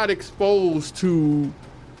 we're not exposed to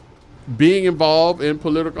being involved in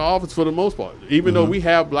political office for the most part. Even though we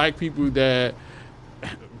have black people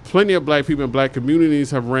plenty of black people in black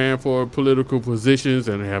communities have ran for political positions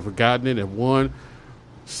and have gotten it and won.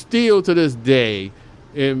 Still to this day,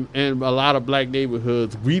 in a lot of black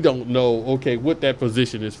neighborhoods, we don't know, okay, what that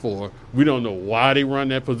position is for. We don't know why they run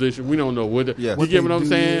that position. We don't know what you get what I'm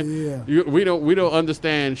saying? Yeah. We don't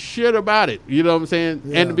understand shit about it. You know what I'm saying?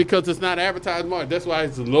 Yeah. And because it's not advertised much, that's why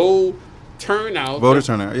it's low turnout. Voter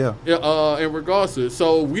turnout, in regards to it.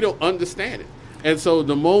 So we don't understand it. And so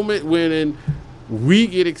the moment when we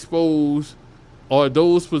get exposed, or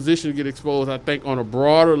those positions get exposed, I think on a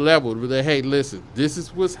broader level, that, hey, listen, this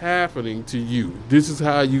is what's happening to you. This is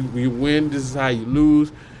how you win. This is how you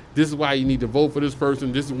lose. This is why you need to vote for this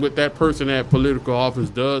person. This is what that person at political office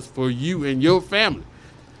does for you and your family.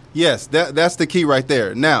 Yes, that's the key right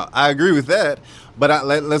there. Now, I agree with that, but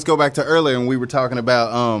let's go back to earlier, and we were talking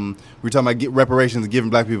about reparations and giving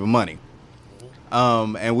black people money,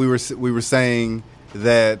 and we were saying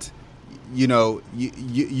that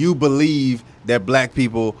you believe that black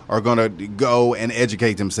people are going to go and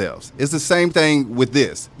educate themselves. It's the same thing with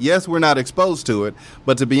this. Yes, we're not exposed to it,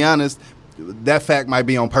 but to be honest, that fact might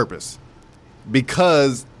be on purpose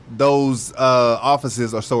because those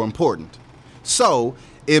offices are so important. So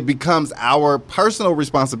it becomes our personal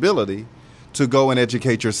responsibility to go and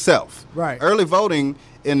educate yourself. Right. Early voting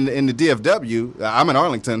in the DFW, I'm in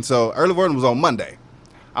Arlington, so early voting was on Monday.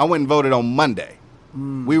 I went and voted on Monday.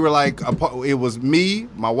 We were like, it was me,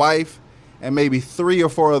 my wife, and maybe 3 or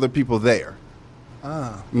 4 other people there.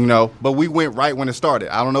 But we went right when it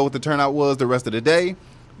started. I don't know what the turnout was the rest of the day,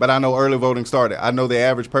 but I know early voting started. I know the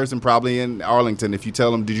average person probably in Arlington, if you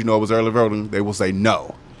tell them, did you know it was early voting, they will say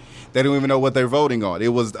no. They don't even know what they're voting on. It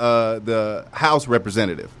was the House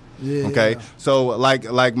representative. Yeah. Okay? So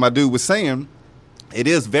like my dude was saying, it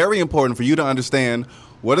is very important for you to understand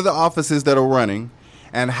what are the offices that are running,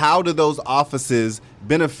 and how do those offices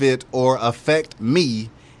benefit or affect me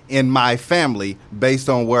in my family based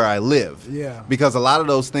on where I live? Yeah. Because a lot of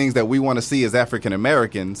those things that we want to see as African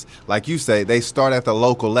Americans, like you say, they start at the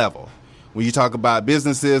local level. When you talk about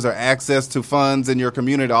businesses or access to funds in your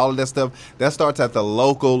community, all of that stuff, that starts at the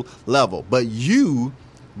local level. But you,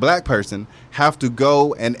 black person, have to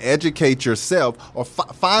go and educate yourself or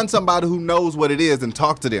find somebody who knows what it is and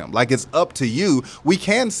talk to them. Like, it's up to you. We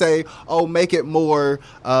can say, oh, make it more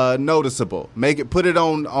noticeable. Put it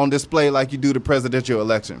on display like you do the presidential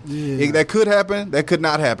election. Yeah. That could happen. That could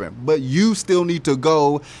not happen. But you still need to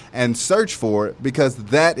go and search for it because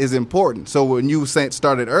that is important. So when you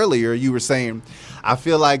started earlier, you were saying, I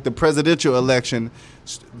feel like the presidential election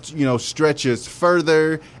stretches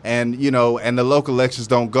further and the local elections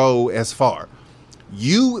don't go as far.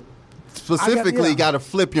 You specifically got to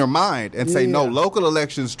flip your mind and say, no, local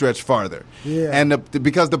elections stretch farther. Yeah. And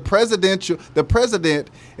because the president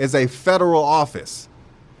is a federal office.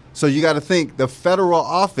 So you got to think the federal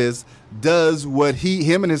office does what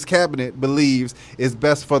him and his cabinet believes is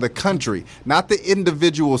best for the country, not the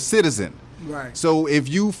individual citizen. Right. So if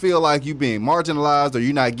you feel like you're being marginalized or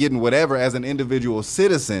you're not getting whatever as an individual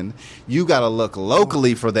citizen, you got to look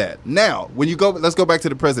locally for that. Now, when you go, let's go back to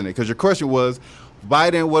the president, because your question was,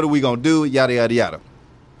 Biden, what are we going to do? Yada, yada, yada.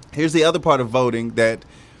 Here's the other part of voting that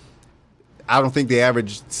I don't think the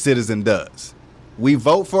average citizen does. We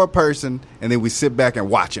vote for a person, and then we sit back and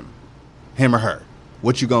watch him or her.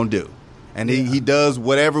 What you going to do? And he does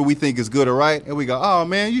whatever we think is good or right, and we go, oh,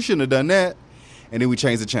 man, you shouldn't have done that. And then we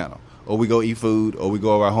change the channel. Or we go eat food, or we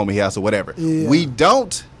go over our homie house, or whatever. Yeah. We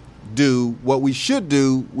don't do what we should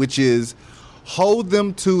do, which is hold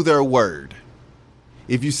them to their word.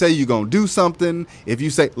 If you say you're going to do something, if you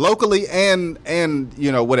say locally and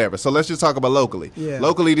you know, whatever. So let's just talk about locally. Yeah.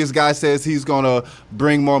 Locally, this guy says he's going to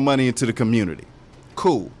bring more money into the community.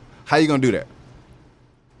 Cool. How you going to do that?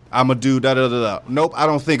 I'm going to do da-da-da-da. Nope, I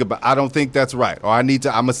don't think that's right. Or I'm going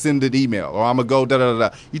to send an email. Or I'm going to go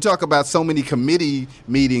da-da-da-da. You talk about so many committee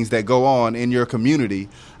meetings that go on in your community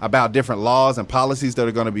about different laws and policies that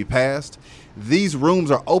are going to be passed. These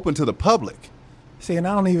rooms are open to the public. See, and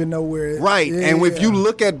I don't even know where. Right, and if you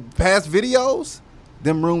look at past videos,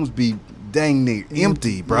 them rooms be dang near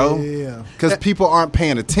empty, bro. Yeah. Because people aren't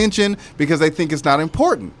paying attention because they think it's not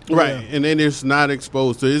important. Right, and then it's not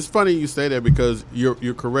exposed to. It's funny you say that because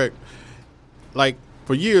you're correct. Like,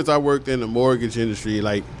 for years I worked in the mortgage industry,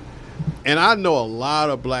 like, and I know a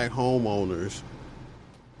lot of black homeowners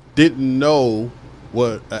didn't know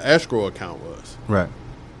what an escrow account was. Right.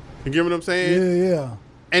 You get what I'm saying? Yeah.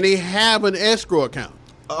 And they have an escrow account.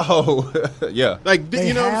 Oh, yeah. Like, They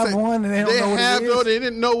you know what I'm have saying? one and they don't know what it is? They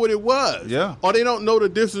didn't know what it was. Yeah. Or they don't know the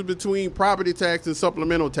difference between property tax and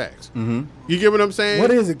supplemental tax. Mm-hmm. You get what I'm saying?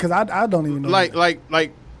 What is it? Because I don't even know.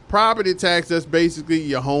 Like property tax, that's basically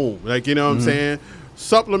your home. Like, you know what I'm saying?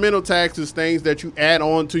 Supplemental tax is things that you add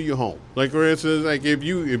on to your home. Like, for instance, like if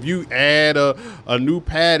you add a new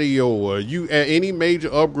patio or you add any major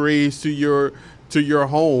upgrades to your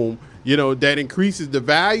home, you know, that increases the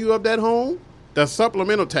value of that home, that's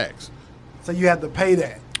supplemental tax. So you have to pay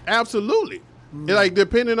that. Absolutely. Like,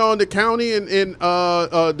 depending on the county and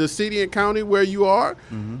the city and county where you are,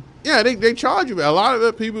 yeah, they charge you. A lot of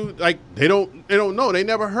the people, like, they don't know. They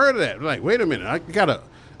never heard of that. Like, wait a minute, I got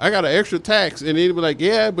an extra tax, and they'd be like,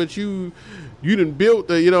 yeah, but you done built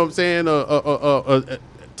the, you know what I'm saying, a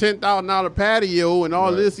 $10,000 patio and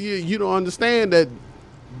all this. You don't understand that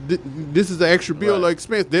this is an extra bill or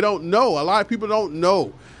expense. They don't know. A lot of people don't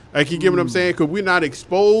know. Like, you get what I'm saying? Because we're not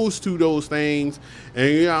exposed to those things, and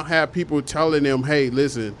you don't have people telling them, hey,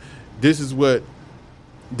 listen, this is what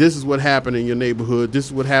happened in your neighborhood. This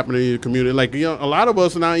is what happened in your community. Like, you know, a lot of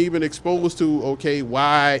us are not even exposed to, okay,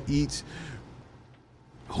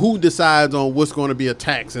 who decides on what's going to be a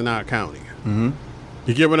tax in our county. Mm-hmm.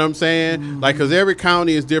 You get what I'm saying? Mm-hmm. Like, because every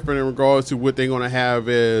county is different in regards to what they're going to have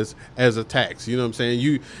as a tax. You know what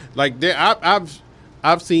I'm saying?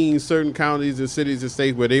 I've seen certain counties and cities and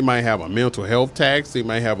states where they might have a mental health tax. They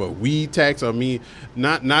might have a weed tax. I mean,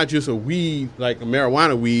 not just a weed, like a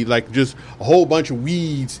marijuana weed, like just a whole bunch of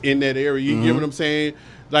weeds in that area. You get what I'm saying?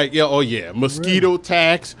 Like, mosquito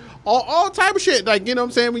tax, all type of shit. Like, you know what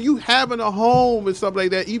I'm saying? When you having a home and stuff like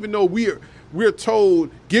that, even though we're told,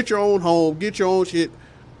 get your own home, get your own shit.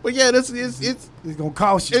 But yeah, it's gonna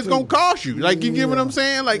cost you. It's gonna cost you. Like, you get what I'm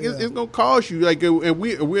saying? Like, it's gonna cost you. Like, and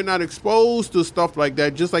we're not exposed to stuff like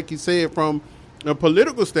that. Just like you said, from a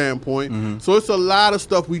political standpoint. So it's a lot of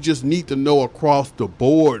stuff we just need to know across the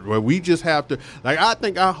board. Where we just have to, like, I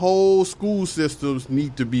think our whole school systems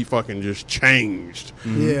need to be fucking just changed.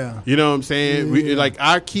 Yeah, you know what I'm saying? We, like,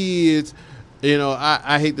 our kids, you know,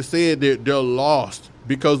 I hate to say it, they're lost.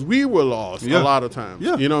 Because we were lost a lot of times.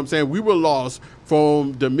 Yeah. You know what I'm saying? We were lost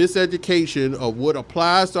from the miseducation of what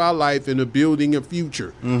applies to our life in the building a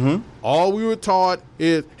future. Mm-hmm. All we were taught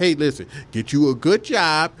is, hey, listen, get you a good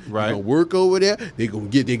job. Right. You're gonna work over there. They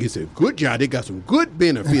get some good job. They got some good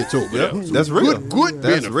benefits over there. That's real. Good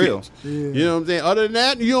That's benefits. real. Yeah. You know what I'm saying? Other than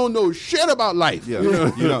that, you don't know shit about life. Yeah.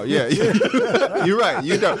 You're right.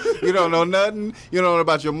 You don't know nothing. You don't know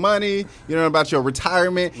about your money. You don't know about your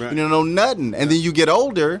retirement. Right. You don't know nothing. And then you get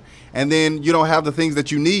older, and then you don't have the things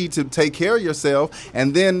that you need to take care of yourself.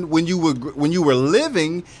 And then when you were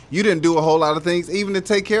living, you didn't do a whole lot of things even to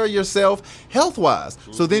take care of yourself health-wise.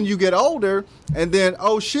 Mm-hmm. So then you get older, and then,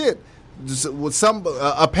 oh shit,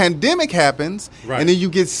 a pandemic happens, and then you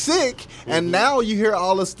get sick, and now you hear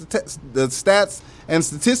all the stats and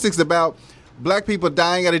statistics about black people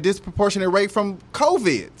dying at a disproportionate rate from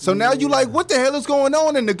COVID. So now you like, what the hell is going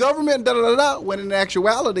on in the government? When in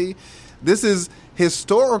actuality, this is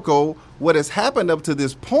historical what has happened up to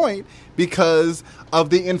this point because of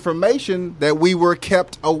the information that we were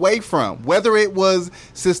kept away from, whether it was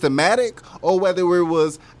systematic or whether it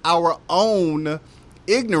was our own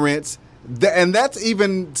ignorance. And that's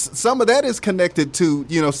even, some of that is connected to,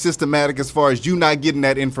 systematic as far as you not getting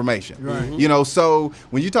that information. Right. So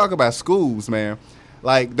when you talk about schools, man,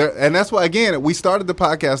 and that's why, again, we started the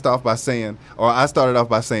podcast off by saying, or I started off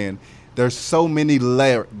by saying, there's so many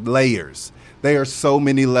layers. There are so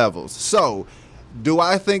many levels. So do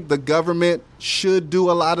I think the government should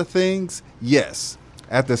do a lot of things? Yes.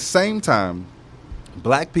 At the same time,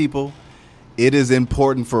 black people, it is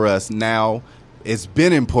important for us now. It's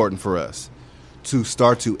been important for us to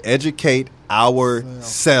start to educate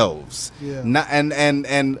ourselves. Yeah.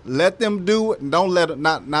 And let them do, not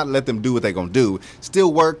let them do what they're going to do.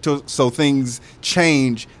 Still work so things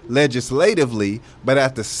change legislatively, but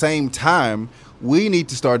at the same time, we need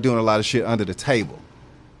to start doing a lot of shit under the table.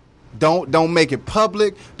 Don't make it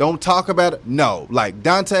public. Don't talk about it. No, like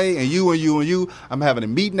Dante and you. I'm having a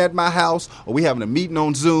meeting at my house, or we having a meeting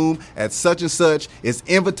on Zoom at such and such. It's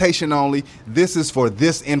invitation only. This is for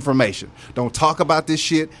this information. Don't talk about this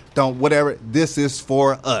shit. Don't whatever. This is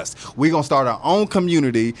for us. We're gonna start our own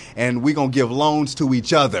community, and we're gonna give loans to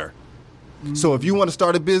each other. So if you want to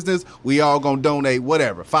start a business, we all gonna donate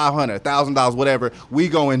whatever, $500, $1,000, whatever. We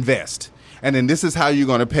gonna invest. And then this is how you're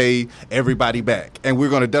going to pay everybody back. And we're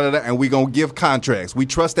going to and we're going to give contracts. We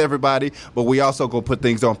trust everybody, but we also going to put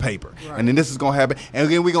things on paper. Right. And then this is going to happen. And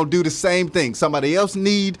then we're going to do the same thing. Somebody else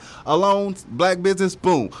need a loan, black business,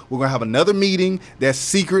 boom. We're going to have another meeting that's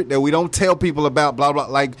secret that we don't tell people about, blah, blah.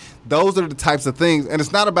 Like, those are the types of things. And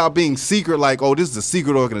it's not about being secret like, oh, this is a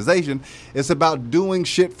secret organization. It's about doing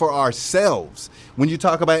shit for ourselves. When you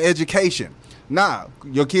talk about education, nah,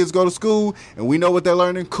 your kids go to school and we know what they're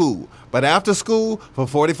learning, cool. But after school, for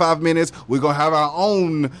 45 minutes, we're going to have our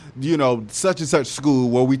own, such and such school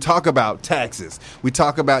where we talk about taxes. We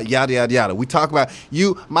talk about yada, yada, yada. We talk about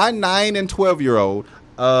my 9 and 12-year-old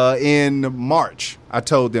in March. I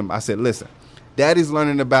told them, I said, listen, Daddy's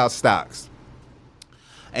learning about stocks.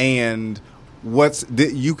 And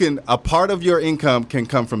a part of your income can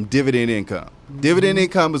come from dividend income. Mm-hmm. Dividend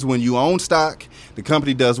income is when you own stock, the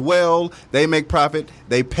company does well, they make profit,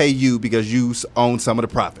 they pay you because you own some of the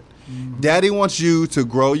profit. Mm-hmm. Daddy wants you to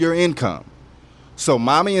grow your income. So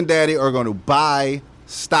mommy and daddy are going to buy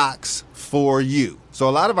stocks for you. So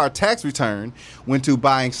a lot of our tax return went to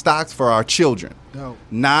buying stocks for our children. No.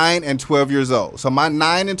 9 and 12 years old. So my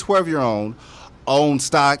 9 and 12-year-old own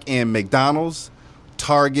stock in McDonald's,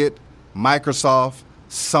 Target, Microsoft,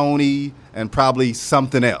 Sony, and probably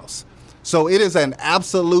something else. So it is an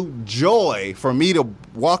absolute joy for me to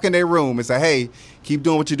walk in their room and say, hey, keep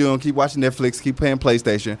doing what you're doing. Keep watching Netflix. Keep playing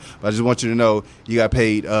PlayStation. But I just want you to know you got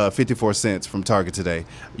paid 54 cents from Target today.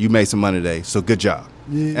 You made some money today. So good job.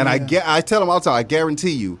 Yeah. And I tell them all the time, I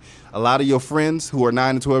guarantee you, a lot of your friends who are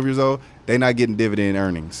 9 and 12 years old, they're not getting dividend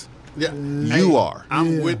earnings. Yeah, you are.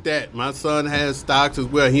 I'm with that. My son has stocks as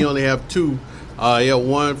well. He only have 2. He had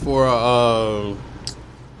one for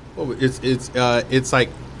it's like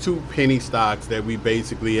 2 penny stocks that we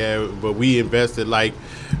basically have, but we invested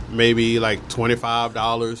maybe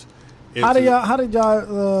 $25. How did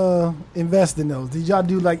y'all invest in those? Did y'all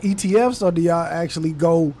do like ETFs, or do y'all actually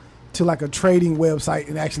go to like a trading website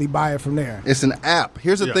and actually buy it from there? It's an app.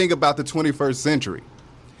 Here's the thing about the 21st century.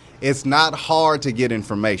 It's not hard to get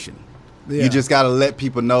information. Yeah. You just got to let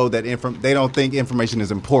people know that they don't think information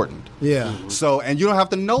is important. Yeah. Mm-hmm. So, and you don't have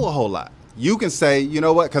to know a whole lot. You can say, you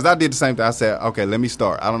know what, because I did the same thing. I said, okay, let me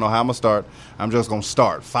start. I don't know how I'm going to start. I'm just going to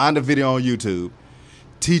start. Find a video on YouTube.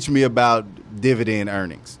 Teach me about dividend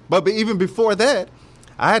earnings. But even before that,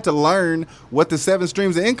 I had to learn what the 7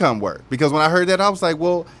 streams of income were. Because when I heard that, I was like,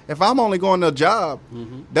 well, if I'm only going to a job,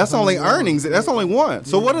 that's only earnings. That's only one.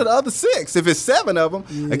 So what are the other 6? If it's 7 of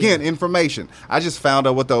them, again, information. I just found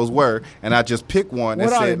out what those were, and I just picked one and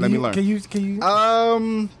said, let me learn. Can you?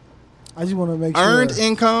 I just want to make sure. Earned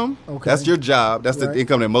income, that's your job. That's the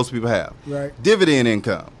income that most people have. Right. Dividend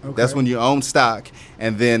income, that's when you own stock,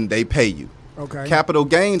 and then they pay you. Okay. Capital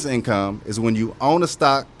gains income is when you own a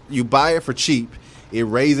stock, you buy it for cheap, it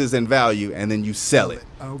raises in value, and then you sell it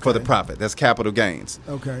for the profit. That's capital gains.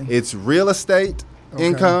 Okay. It's real estate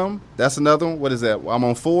income. That's another one. What is that? I'm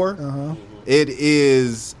on 4. Uh-huh. It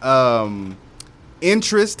is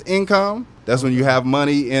interest income. That's when you have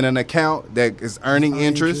money in an account that is earning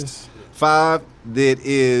interest. 5, that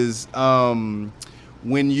is when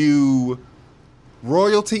you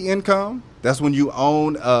royalty income. That's when you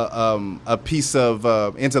own a piece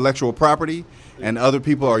of intellectual property, and other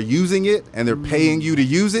people are using it, and they're paying you to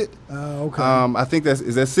use it. Okay. I think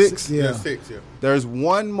is that 6? Yeah. That's 6, yeah. There's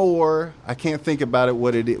one more. I can't think about it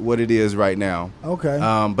what it is right now. Okay.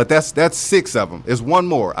 But that's 6 of them. There's one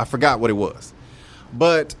more. I forgot what it was.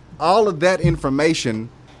 But all of that information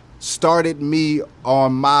started me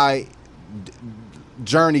on my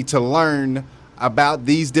journey to learn about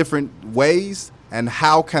these different ways and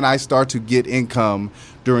how can I start to get income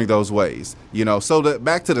during those ways. So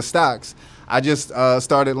back to the stocks, I just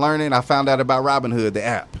started learning. I found out about Robinhood, the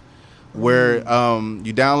app, where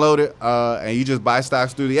you download it and you just buy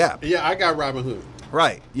stocks through the app. Yeah, I got Robinhood.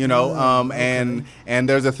 Right. And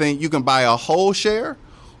there's a thing, you can buy a whole share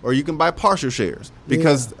or you can buy partial shares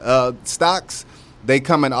because stocks, they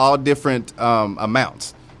come in all different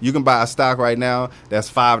amounts. You can buy a stock right now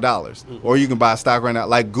that's $5, or you can buy a stock right now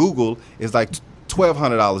like Google is like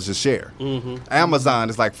 $1,200 a share. Amazon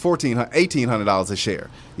is like $1,800 a share.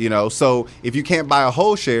 So if you can't buy a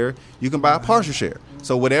whole share, you can buy a partial share.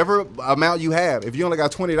 So whatever amount you have, if you only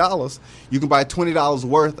got $20, you can buy $20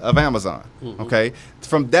 worth of Amazon. Okay.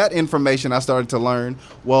 From that information, I started to learn,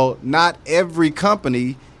 well, not every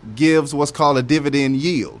company gives what's called a dividend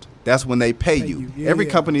yield. That's when they pay you. Every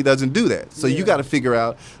company doesn't do that. So you got to figure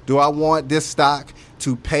out, do I want this stock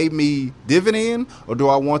to pay me dividend, or do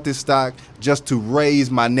I want this stock just to raise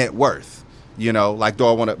my net worth? Do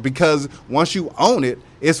I want to, because once you own it,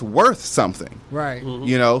 it's worth something. Right.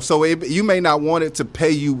 So you may not want it to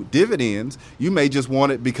pay you dividends. You may just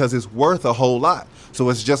want it because it's worth a whole lot. So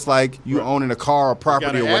it's just like you owning a car or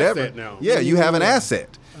property or whatever. Now. Yeah, you have an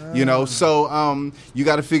asset. So you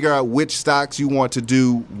got to figure out which stocks you want to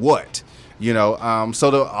do what.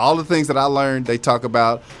 So all the things that I learned, they talk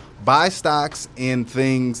about buy stocks in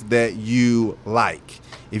things that you like.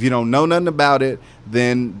 If you don't know nothing about it,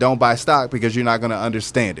 then don't buy stock because you're not going to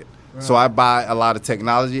understand it. Right. So I buy a lot of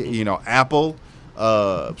technology, Apple,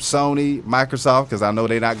 Sony, Microsoft, because I know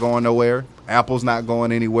they're not going nowhere. Apple's not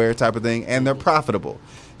going anywhere type of thing, and they're profitable.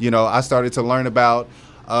 I started to learn about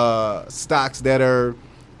stocks that are,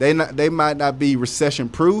 they might not be recession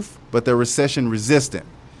proof, but they're recession resistant.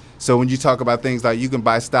 So when you talk about things like you can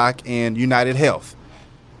buy stock in United Health,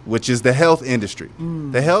 which is the health industry.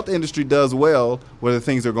 The health industry does well whether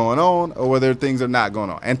things are going on or whether things are not going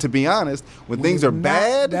on. And to be honest, when things are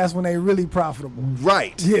bad, that's when they're really profitable.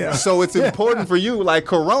 Right. Yeah. So it's important for you, like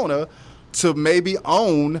Corona, to maybe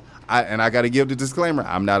own, and I got to give the disclaimer,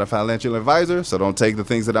 I'm not a financial advisor, so don't take the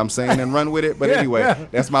things that I'm saying and run with it. But anyway,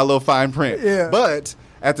 that's my little fine print. Yeah. But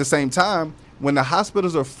at the same time, when the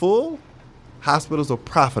hospitals are full, hospitals are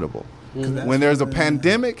profitable. When there's a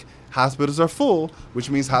pandemic, hospitals are full, which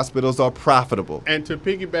means hospitals are profitable. And to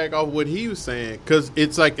piggyback off what he was saying, because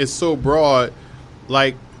it's so broad,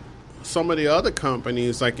 like some of the other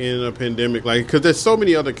companies, like in a pandemic, like because there's so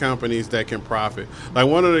many other companies that can profit. Like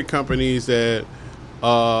one of the companies that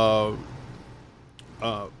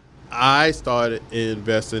I started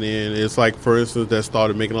investing in is like, for instance, that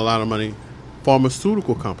started making a lot of money,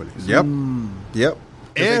 pharmaceutical companies. Yep.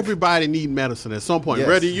 Everybody need medicine at some point. Yes.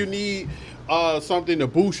 Whether you need something to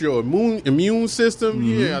boost your immune system,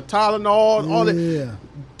 Tylenol, all that.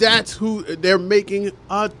 That's who they're making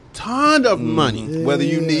a ton of money. Whether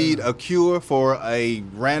you need a cure for a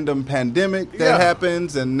random pandemic that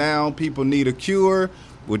happens, and now people need a cure,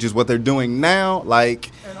 which is what they're doing now.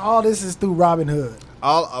 And all this is through Robinhood.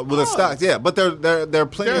 All with the stocks, but there are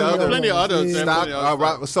plenty of other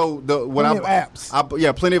stocks. So plenty of apps.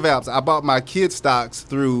 Plenty of apps. I bought my kids' stocks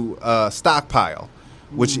through Stockpile,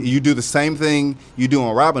 which you do the same thing you do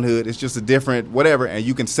on Robinhood. It's just a different whatever, and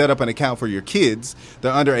you can set up an account for your kids.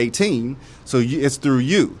 They're under 18, so it's through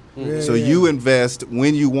you. You invest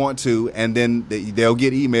when you want to, and then they'll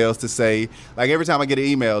get emails to say, like every time I get an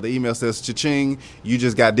email, the email says, cha-ching, you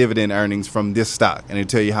just got dividend earnings from this stock, and it'll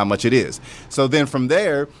tell you how much it is. So then from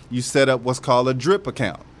there, you set up what's called a DRIP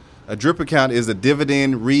account. A DRIP account is a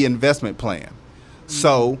dividend reinvestment plan.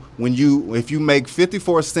 So if you make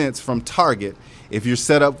 54 cents from Target, if you're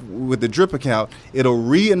set up with the DRIP account, it'll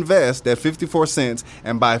reinvest that 54 cents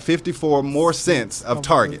and buy 54 more cents of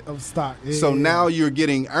Target. Of stock. So now you're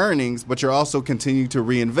getting earnings, but you're also continuing to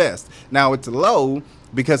reinvest. Now it's low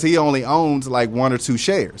because he only owns like 1 or 2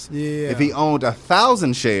 shares. If he owned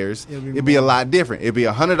 1,000 shares, it'd be a lot different. It'd be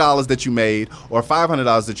 $100 that you made or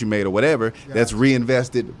 $500 that you made or whatever that's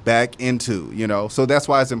reinvested back into, So that's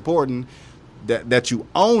why it's important that you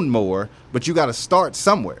own more, but you got to start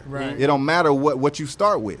somewhere. Right. It don't matter what you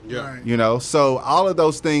start with. Yeah. So all of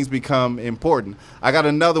those things become important. I got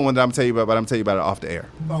another one that I'm telling you about, but I'm telling you about it off the air.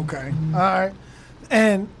 Okay. All right.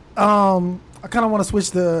 And I kind of want to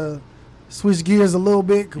switch to switch gears a little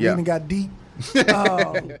bit because Yeah. we done got deep.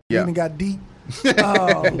 Yeah. We done got deep.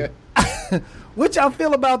 What y'all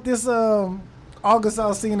feel about this August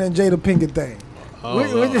Alsina and Jada Pinkett thing?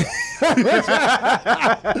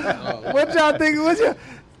 What y'all think?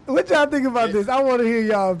 What y'all think about this? I want to hear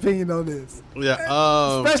y'all opinion on this,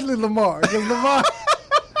 especially Lamar. 'Cause Lamar,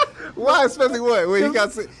 Why, especially what? Wait, he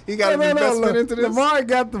got an investment into this. Lamar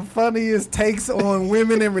got the funniest takes on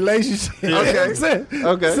women in relationships. Okay.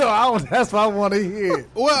 Okay. So that's what I want to hear.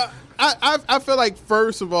 Well, I feel like,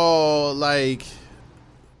 first of all, like,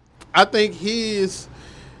 I think his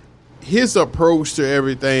approach to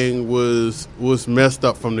everything was messed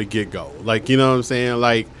up from the get-go. Like, you know what I'm saying?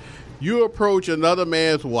 Like, you approach another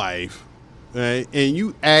man's wife, right, and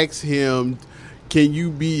you ask him, can you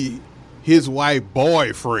be his wife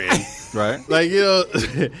boyfriend? Right. Like, you know.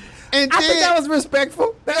 And I think that was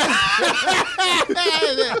respectful.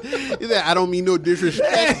 He said, I don't mean no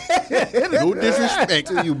disrespect. No disrespect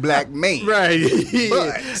To you, black man. Right.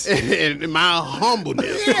 But- and my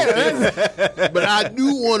humbleness. But I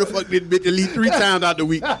do want to fuck this bitch at least 3 times out the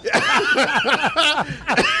week.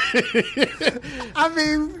 I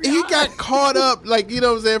mean, He got caught up, like, you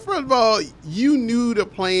know what I'm saying? First of all, you knew the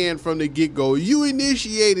plan from the get-go. You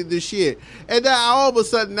initiated the shit. And then all of a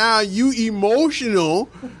sudden now you emotional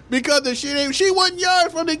because the shit she wasn't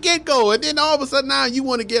yours from the get-go. And then all of a sudden now you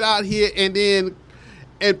want to get out here and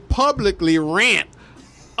publicly rant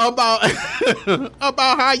about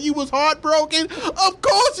about how you was heartbroken. Of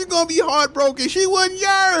course you're gonna be heartbroken. She wasn't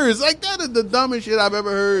yours. Like, that is the dumbest shit I've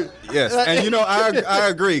ever heard. Yes, and you know I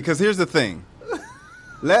agree, because here's the thing.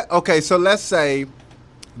 So let's say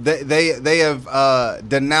they have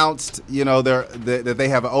denounced, you know, that they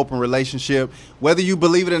have an open relationship. Whether you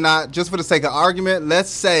believe it or not, just for the sake of argument, let's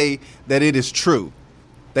say that it is true.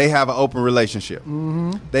 They have an open relationship.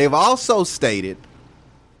 Mm-hmm. They've also stated,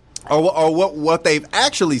 or what they've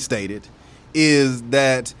actually stated, is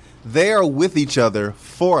that they are with each other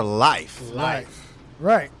for life.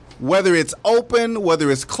 right. Whether it's open,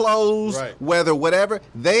 whether it's closed, Right. whether whatever,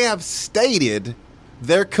 they have stated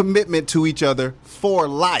their commitment to each other for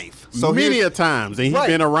life. So Many here's- a times, and he's Right.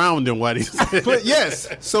 been around in what he said. But yes.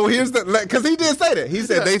 So here's because he did say that. He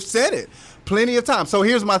said they've said it plenty of times. So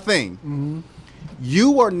here's my thing. Mm-hmm.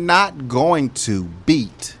 You are not going to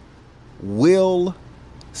beat Will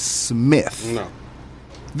Smith. No.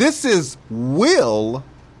 This is Will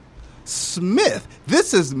Smith.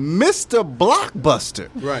 This is Mr. Blockbuster.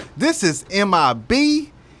 Right. This is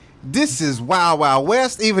MIB. This is Wild Wild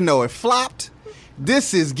West, even though it flopped.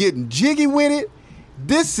 This is Getting Jiggy with It.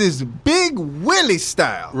 This is Big Willie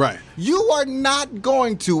style. Right. You are not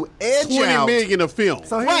going to edge 20 out. million a film.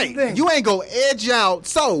 So here's Right. the thing. You ain't going to edge out.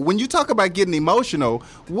 So when you talk about getting emotional,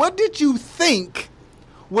 what did you think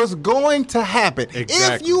was going to happen?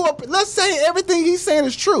 Exactly. If you, let's say everything he's saying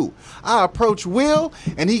is true. I approached Will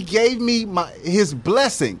and he gave me his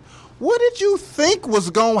blessing. What did you think was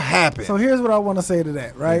going to happen? So here's what I want to say to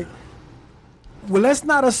that, right? Well, let's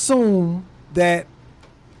not assume that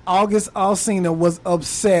August Alsina was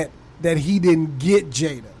upset that he didn't get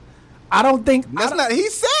Jada. I don't think That's not. He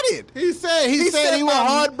said it. He said he was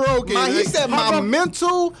heartbroken. He said my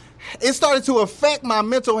mental. It started to affect my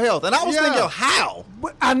mental health, and I was thinking, how?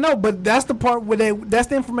 But I know, but that's the part where that's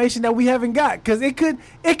the information that we haven't got, because it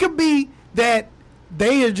could be that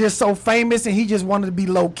they are just so famous and he just wanted to be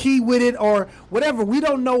low key with it or whatever. We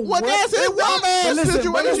don't know Well, that's it. But Situation. listen,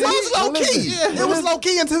 It was low key. It was low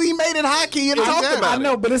key until he made it high key and talked about I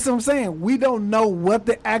know, but that's what I'm saying. We don't know what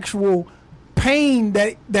the actual pain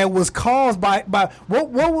that was caused by what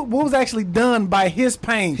was actually done by his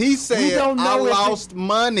pain. He said, we don't I know lost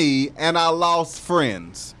money and I lost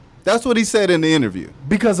friends. That's what he said in the interview.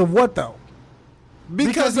 because of what though?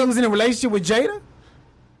 Because he of- was in a relationship with Jada?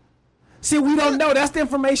 See, we don't know. That's the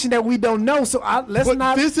information that we don't know. So let's But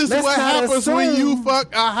not. this is let's what not happens when assume- you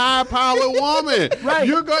fuck a high-powered woman. Right.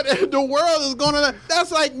 You're gonna. The world is gonna.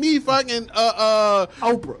 That's like me fucking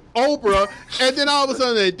Oprah. and then all of a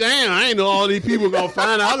sudden, they, damn, I ain't know all these people gonna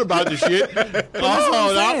find out about this shit. what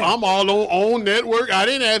I'm saying. I'm all on network. I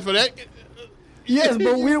didn't ask for that. Yes,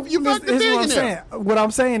 but you fucked the this is what I'm saying. What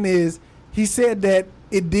I'm saying is, he said that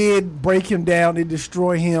it did break him down, it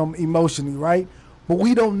destroyed him emotionally, right? But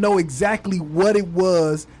we don't know exactly what it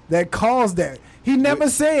was that caused that. He never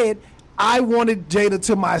said, I wanted Jada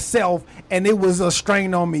to myself and it was a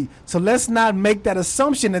strain on me. So let's not make that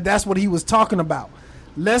assumption that that's what he was talking about.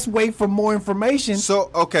 Let's wait for more information. So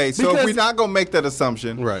if Because- we're not gonna make that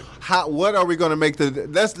assumption, Right. What are we gonna make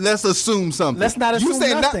let's assume something. Let's not You assume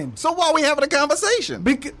said nothing. so why are we having a conversation?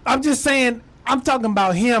 I'm just saying, I'm talking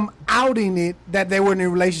about him outing it that they were in a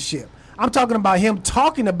relationship. I'm talking about him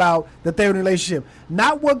talking about that they're in a relationship,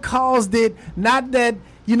 not what caused it, not that,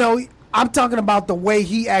 you know, I'm talking about the way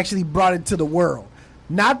he actually brought it to the world,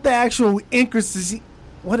 not the actual intricacy.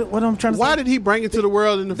 What I'm trying to say? Why did he bring it to the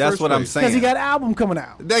world in the That's first what I'm place? saying. Because he got an album coming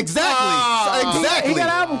out. Exactly. Exactly. He got an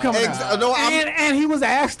album coming out. No, and he was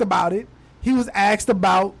asked about it. He was asked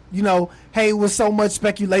about, you know, hey, it was so much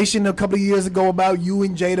speculation a couple of years ago about you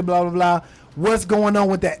and Jada, blah, blah, blah. What's going on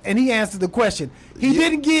with that? And he answered the question. He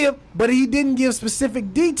didn't give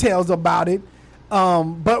specific details about it.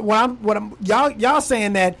 But y'all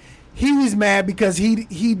saying that he was mad because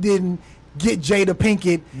he didn't get Jada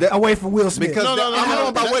Pinkett away from Will Smith. Because I don't know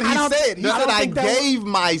about what he said. He said, I gave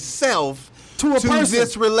myself to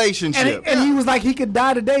this relationship. And he was like, he could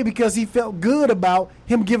die today because he felt good about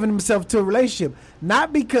him giving himself to a relationship.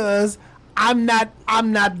 Not because I'm not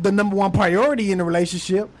the number one priority in the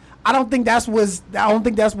relationship. I don't think that's was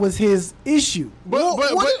his issue. But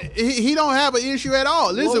he don't have an issue at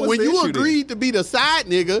all. Listen, when you agreed to be the side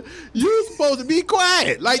nigga, you supposed to be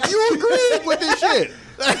quiet. Like, you agreed with this shit.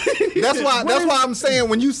 That's why I'm saying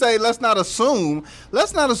when you say let's not assume.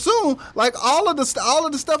 Like all of the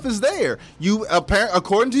stuff is there. You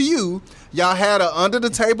according to you, y'all had an under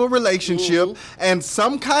the table relationship, and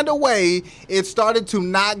some kind of way it started to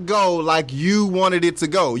not go like you wanted it to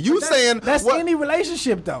go. That's any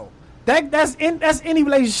relationship though. That's any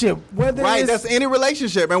relationship. That's any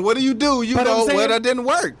relationship. And what do? You go, well, that didn't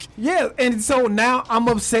work. Yeah, and so now I'm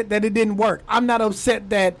upset that it didn't work. I'm not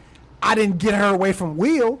upset that I didn't get her away from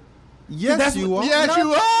Will. Yes, you are. Yes,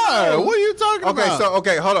 you are. What are you talking about?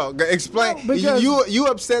 Okay, hold on. Explain. No, you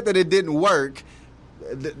upset that it didn't work.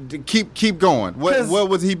 Keep going. What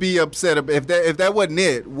would he be upset about if that wasn't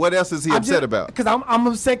it? What else is he upset about? Because I'm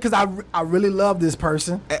upset because I really love this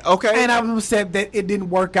person. Okay, and I'm upset that it didn't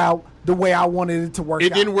work out the way I wanted it to work out.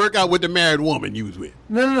 It didn't work out with the married woman you was with.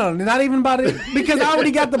 No, not even about it. Because I already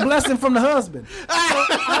got the blessing from the husband. So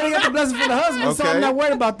I'm not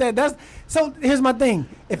worried about that. So here's my thing.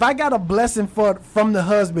 If I got a blessing from the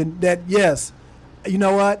husband that, yes, you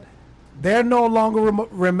know what? They're no longer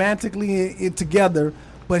romantically together,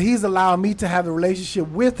 but he's allowing me to have a relationship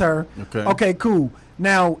with her. Okay, cool.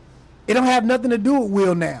 Now, it don't have nothing to do with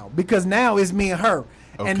Will now, because now it's me and her.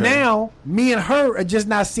 Okay. And now, me and her are just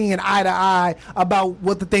not seeing eye to eye about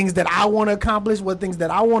what the things that I want to accomplish, what things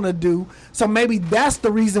that I want to do. So maybe that's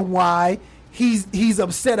the reason why he's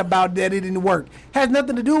upset about that it didn't work. Has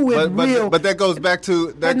nothing to do with Will. But that goes back to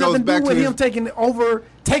him taking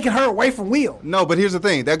her away from Will. No, but here's the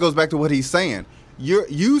thing. That goes back to what he's saying.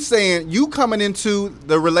 You saying you coming into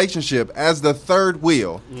the relationship as the third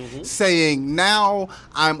wheel, saying now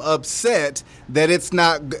I'm upset that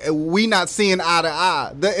we not seeing eye to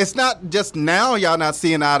eye. It's not just now y'all not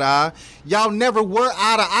seeing eye to eye. Y'all never were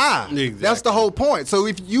eye to eye. Exactly. That's the whole point. So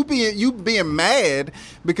if you being mad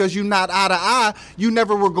because you not eye to eye, you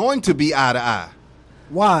never were going to be eye to eye.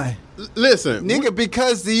 Why? Listen, nigga,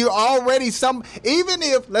 because you already even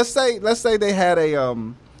if let's say they had a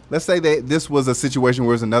let's say this was a situation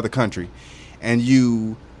where it's another country, and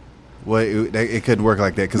it couldn't work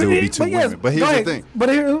like that because it would be two women. But here's the thing. But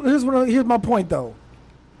here's my point though.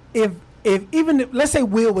 If let's say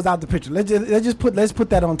Will was out the picture, let's put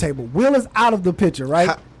that on the table. Will is out of the picture,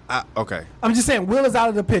 right? Okay. I'm just saying Will is out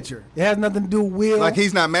of the picture. It has nothing to do with Will. Like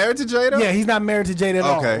he's not married to Jada? Yeah, he's not married to Jada at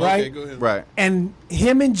all, right? Okay, go ahead. Right. And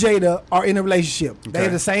him and Jada are in a relationship. Okay. They're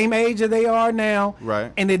the same age that they are now.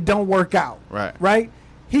 Right. And it don't work out. Right. Right?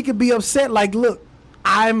 He could be upset like, look,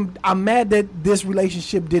 I'm mad that this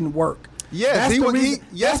relationship didn't work. Yes,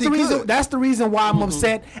 that's the reason why I'm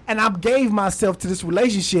upset, and I gave myself to this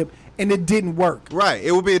relationship and it didn't work. Right.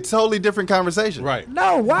 It would be a totally different conversation. Right.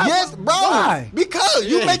 No, why? Yes, bro. Why? Because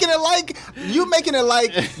you making it like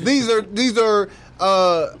these are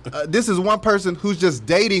this is one person who's just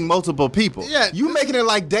dating multiple people. Yeah. You making it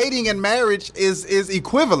like dating and marriage is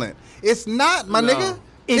equivalent. It's not, my nigga.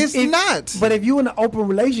 It's not. But if you in an open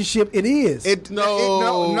relationship, it is.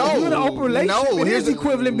 No. If you in an open relationship, it is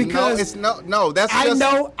equivalent because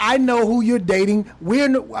I know who you're dating. Me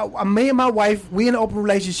and my wife, we in an open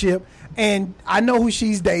relationship, and I know who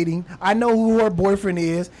she's dating. I know who her boyfriend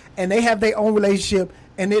is, and they have their own relationship,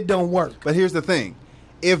 and it don't work. But here's the thing: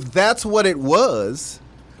 if that's what it was,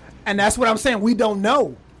 and that's what I'm saying, we don't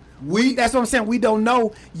know. That's what I'm saying. We don't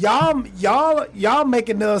know. Y'all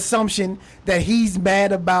making the assumption that he's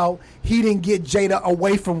mad about he didn't get Jada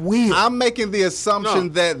away from Will. I'm making the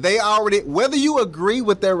assumption that they already, whether you agree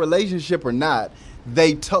with their relationship or not,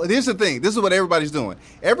 here's the thing. This is what everybody's doing.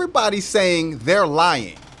 Everybody's saying they're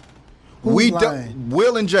lying. Who's lying?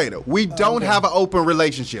 Will and Jada. We don't have an open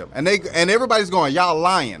relationship, and everybody's going, y'all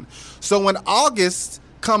lying. So in August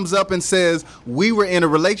comes up and says we were in a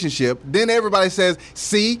relationship, then everybody says,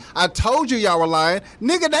 see, I told you y'all were lying.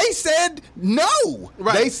 Nigga, they said no.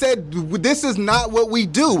 Right. They said this is not what we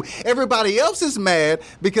do. Everybody else is mad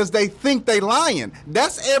because they think they lying.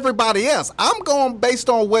 That's everybody else. I'm going based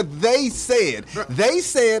on what they said. They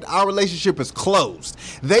said our relationship is closed.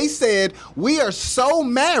 They said we are so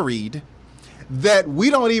married that we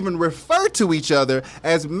don't even refer to each other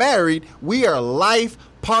as married. We are life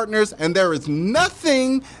partners, and there is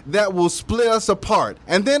nothing that will split us apart.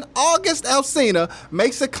 And then August Alsina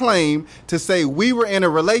makes a claim to say we were in a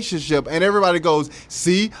relationship, and everybody goes,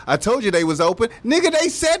 see, I told you they was open. Nigga, they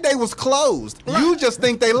said they was closed. Right. You just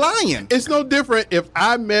think they lying. It's no different if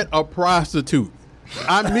I met a prostitute.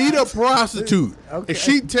 I meet a prostitute, and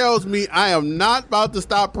she tells me I am not about to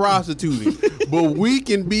stop prostituting, but we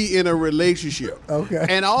can be in a relationship. Okay.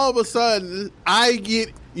 And all of a sudden, I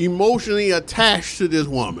get emotionally attached to this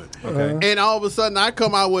woman. Okay. And all of a sudden, I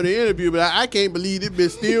come out with an interview, but I can't believe this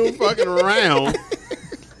bitch still fucking around.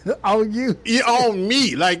 On you. Yeah, on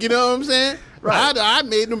me. Like, you know what I'm saying? Right. I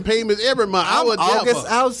made them payments every month. I was August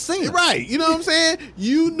Alsina. Right. You know what I'm saying?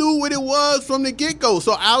 You knew what it was from the get-go.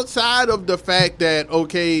 So outside of the fact that,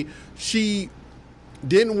 okay, she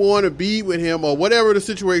didn't want to be with him or whatever the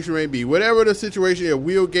situation may be, whatever the situation, if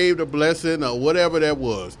Will gave the blessing or whatever that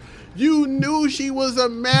was, you knew she was a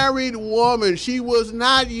married woman. She was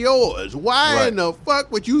not yours. Why in the fuck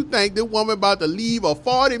would you think this woman about to leave a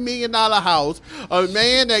 $40 million house, a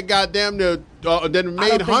man that goddamn that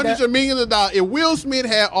made hundreds of millions of dollars? If Will Smith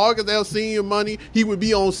had August Alsina money, he would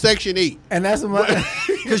be on Section 8. And that's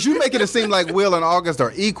because you making it seem like Will and August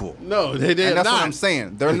are equal. No, they're and that's not. what I'm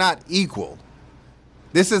saying. They're not equal.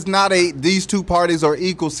 This is not these two parties are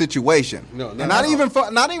equal situation. No, not even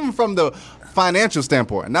from the financial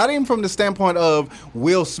standpoint, not even from the standpoint of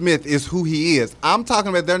Will Smith is who he is. I'm talking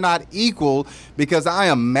about they're not equal because I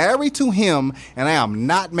am married to him and I am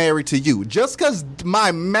not married to you. Just because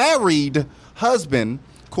my married husband,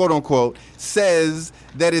 quote unquote, says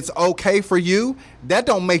that it's okay for you, that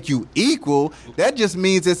don't make you equal. That just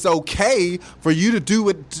means it's okay for you to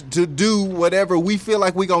do whatever we feel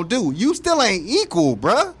like we gonna do. You still ain't equal,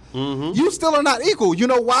 bruh. Mm-hmm. You still are not equal. You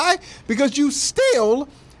know why? Because you still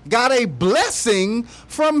got a blessing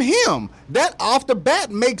from him. That off the bat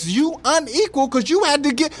makes you unequal because you had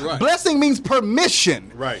to get blessing means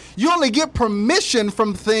permission. Right. You only get permission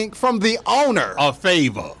from the owner. A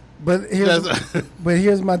favor. But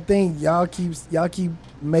here's my thing. Y'all keep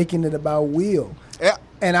making it about Will. Yeah.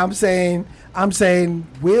 And I'm saying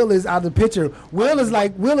Will is out of the picture. Will is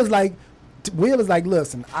like,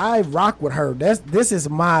 listen, I rock with her. This is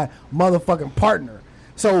my motherfucking partner.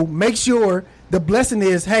 So make sure the blessing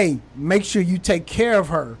is, hey, make sure you take care of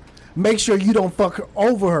her. Make sure you don't fuck her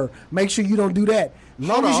over her. Make sure you don't do that.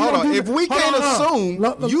 Hold on. If we can't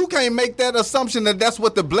assume, you can't make that assumption that that's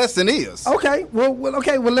what the blessing is. Okay. Well.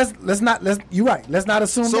 Let's not. You're right. Let's not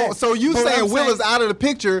assume that. So you saying Will is out of the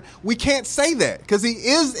picture? We can't say that because he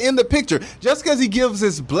is in the picture. Just because he gives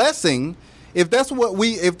his blessing, if that's what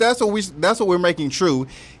we're making true.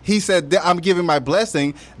 He said, "I'm giving my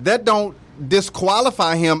blessing." That don't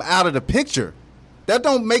disqualify him out of the picture. That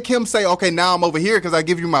don't make him say, okay, now I'm over here because I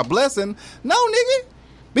give you my blessing. No, nigga.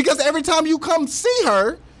 Because every time you come see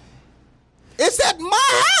her, it's at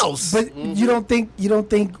my house. But you don't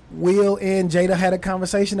think Will and Jada had a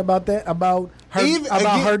conversation about that? About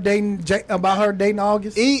her dating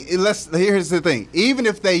August? Here's the thing. Even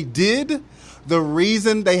if they did, the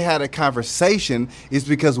reason they had a conversation is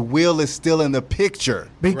because Will is still in the picture.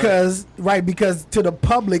 Because to the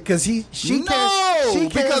public, because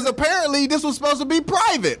because apparently this was supposed to be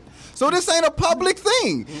private. So this ain't a public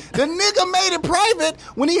thing. The nigga made it private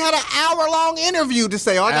when he had an hour-long interview to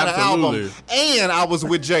say, I got an album and I was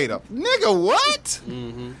with Jada. Nigga, what?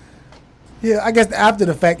 Mm-hmm. Yeah, I guess after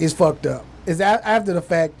the fact is fucked up. After the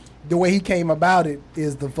fact, the way he came about it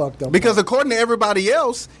is the fucked up. Because according to everybody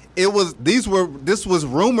else, this was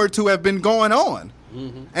rumored to have been going on.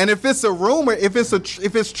 Mm-hmm. And if it's a rumor, if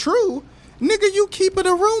it's true, nigga, you keep it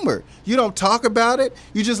a rumor. You don't talk about it.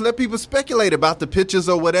 You just let people speculate about the pictures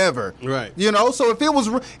or whatever. Right. You know, so if it was,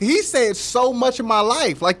 he said so much of my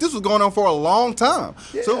life. Like, this was going on for a long time.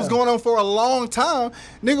 Yeah. So it was going on for a long time.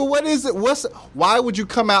 Nigga, what is it? Why would you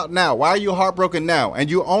come out now? Why are you heartbroken now? And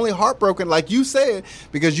you're only heartbroken, like you said,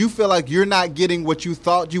 because you feel like you're not getting what you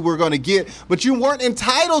thought you were going to get, but you weren't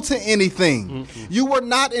entitled to anything. Mm-hmm. You were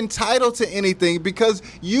not entitled to anything because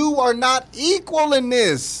you are not equal in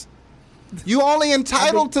this. You only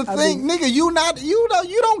entitled to think, nigga, you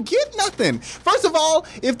don't get nothing. First of all,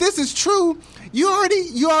 if this is true, you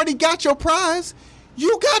already got your prize.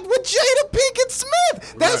 You got with Jada Pinkett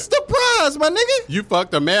Smith. That's the prize, my nigga. You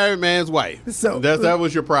fucked a married man's wife. So- that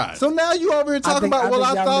was your prize. So now you over here talking about I what think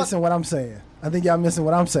I y'all thought. missing what I'm saying. I think y'all missing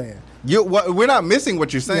what I'm saying. We're not missing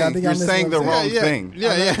what you're Yeah, I saying. think You're I'm missing saying the what I'm wrong saying. thing.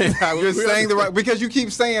 Yeah. You're saying the right because you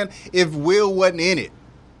keep saying if Will wasn't in it,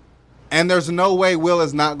 and there's no way Will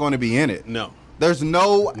is not going to be in it. No. There's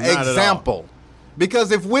no Not at example.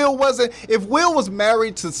 Because if Will was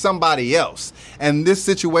married to somebody else and this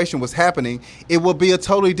situation was happening, it would be a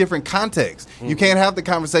totally different context. You can't have the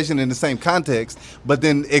conversation in the same context, but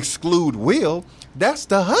then exclude Will. That's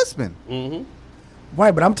the husband.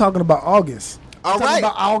 Right, but I'm talking about August. All I'm talking right.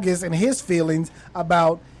 about August and his feelings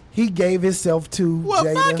about he gave himself to Well,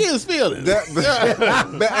 Jada. fuck his feelings. And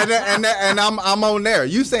I'm on there.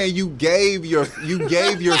 You saying you gave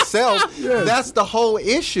yourself. That's the whole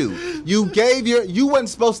issue. You wasn't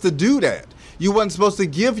supposed to do that. You wasn't supposed to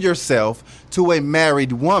give yourself to a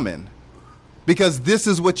married woman, because this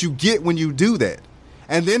is what you get when you do that.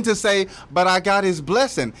 And then to say, but I got his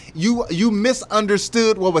blessing. You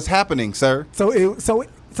misunderstood what was happening, sir. So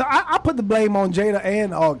I put the blame on Jada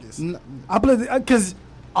and August. I put because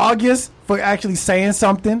August for actually saying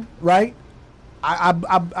something, right?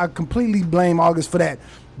 I completely blame August for that.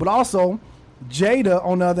 But also Jada,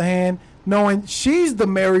 on the other hand, knowing she's the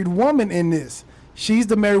married woman in this. She's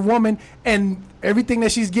the married woman, and everything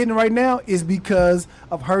that she's getting right now is because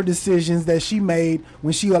of her decisions that she made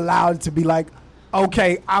when she allowed it to be like,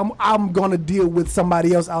 okay, I'm gonna deal with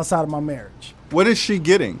somebody else outside of my marriage. What is she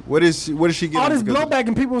getting? What is she getting? All this because of- blowback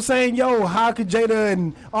and people saying, yo, how could Jada,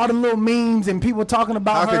 and all the little memes and people talking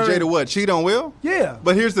about How her. could Jada what? Cheat on Will? Yeah.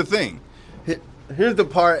 But here's the thing. Here's the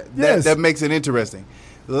part Yes. that makes it interesting.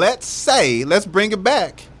 Let's bring it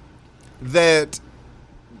back, that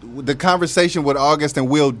the conversation with August and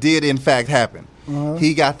Will did in fact happen.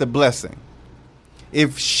 He got the blessing.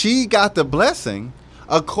 If she got the blessing,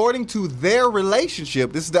 according to their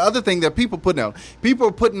relationship, this is the other thing that people putting on. People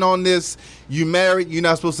are putting on this, you married, you're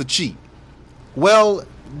not supposed to cheat. Well,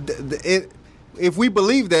 if we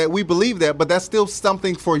believe that, but that's still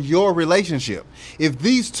something for your relationship. If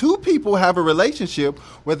these two people have a relationship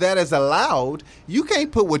where that is allowed, you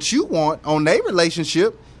can't put what you want on their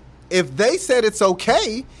relationship. If they said it's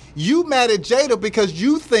okay, you mad at Jada because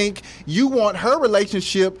you think you want her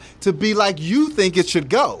relationship to be like you think it should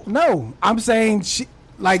go. No, I'm saying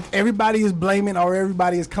like everybody is blaming or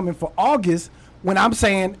everybody is coming for August when I'm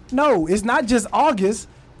saying no, it's not just August,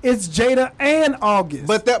 it's Jada and August.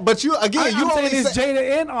 But you again, I'm saying it's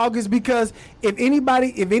Jada and August because if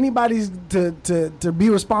anybody's to be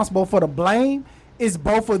responsible for the blame, it's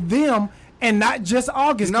both of them. And not just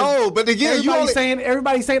August. No, but again,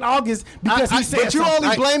 everybody's saying August because he said. But you're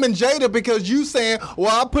only blaming Jada because you saying, "Well,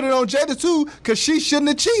 I put it on Jada too because she shouldn't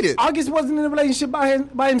have cheated." August wasn't in a relationship by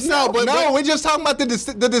himself. No, we're just talking about the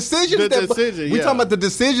decisions. We're talking about the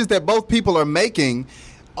decisions that both people are making.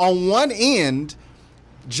 On one end,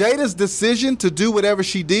 Jada's decision to do whatever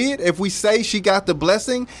she did, if we say she got the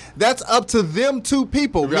blessing, that's up to them two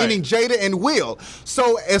people, right, meaning Jada and Will.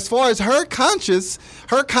 So as far as her conscience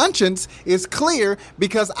is clear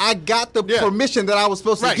because I got the permission that I was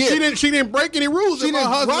supposed to get. She didn't break any rules. Her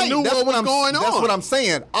husband knew what was going on. That's what I'm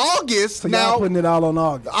saying. August, so now y'all putting it all on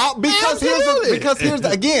August.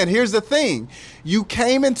 Here's the thing. You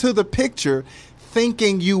came into the picture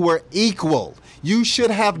thinking you were equal. You should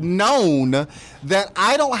have known that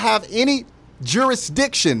I don't have any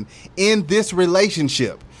jurisdiction in this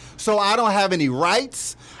relationship. So I don't have any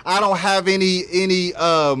rights. I don't have any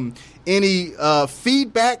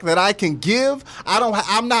feedback that I can give.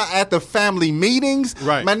 I'm not at the family meetings.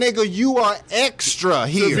 Right. My nigga, you are extra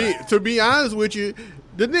here. To be honest with you,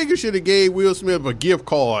 the nigga should have gave Will Smith a gift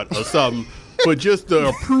card or something for just the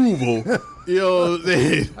approval. You know what I'm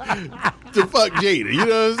saying? To fuck Jada. You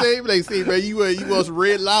know what I'm saying? Like, see, man, you want some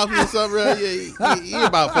red lobster or something? Right? Yeah,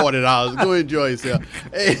 about $40. Go enjoy yourself.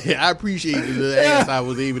 Hey, I appreciate the ass I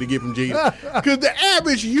was able to get from Jada. Because the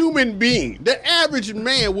average human being, the average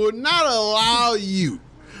man will not allow you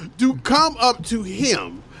to come up to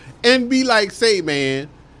him and be like, say, man,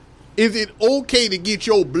 is it okay to get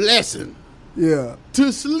your blessing? Yeah.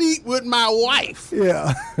 To sleep with my wife.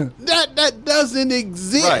 Yeah. That doesn't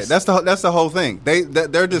exist. Right. That's the whole thing.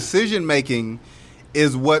 Their decision making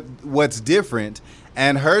is what's different,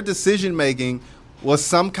 and her decision making was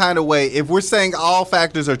some kind of way. If we're saying all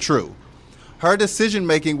factors are true, her decision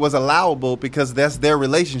making was allowable because that's their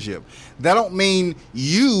relationship. That don't mean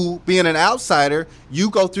you, being an outsider,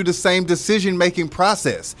 you go through the same decision making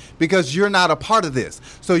process because you're not a part of this.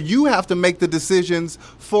 So you have to make the decisions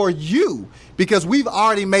for you because we've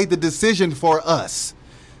already made the decision for us.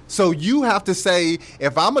 So you have to say,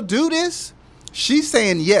 if I'm going to do this, She's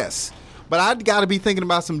saying yes. But I got to be thinking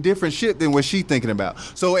about some different shit than what she's thinking about.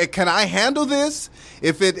 So can I handle this?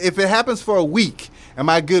 If it happens for a week, am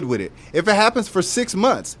I good with it? If it happens for 6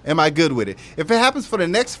 months, am I good with it? If it happens for the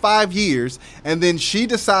next 5 years and then she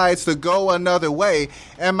decides to go another way,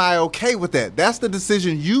 am I okay with that? That's the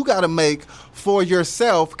decision you got to make for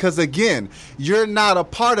yourself because, again, you're not a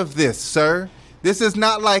part of this, sir. This is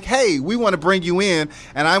not like, hey, we want to bring you in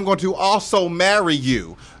and I'm going to also marry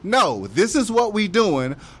you. No, this is what we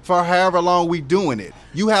doing for however long we doing it.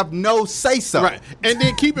 You have no say-so. Right. And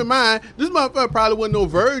then keep in mind, this motherfucker probably wasn't no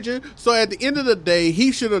virgin. So at the end of the day,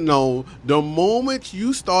 he should have known the moment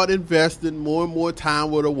you start investing more and more time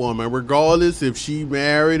with a woman, regardless if she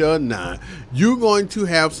married or not, you're going to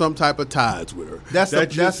have some type of ties with her. That's it.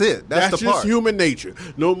 That's the just part. Human nature.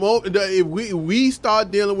 No more. If we start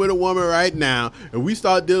dealing with a woman right now, and we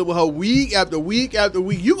start dealing with her week after week after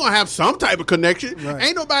week, you're going to have some type of connection. Right.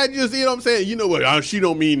 Ain't nobody just, you know what I'm saying? You know what? She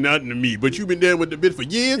don't mean nothing to me, but you've been dealing with the bitch for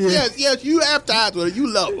years. Yeah. Yes, you have ties with her. You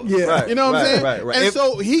love her. Yeah. Right, you know what I'm saying? Right. And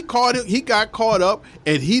so he got caught up,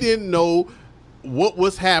 and he didn't know what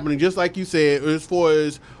was happening, just like you said, as far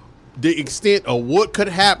as the extent of what could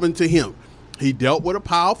happen to him. He dealt with a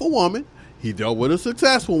powerful woman. He dealt with a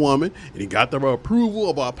successful woman, and he got the approval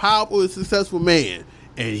of a powerful and successful man.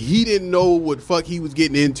 And he didn't know what the fuck he was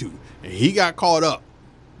getting into. And he got caught up.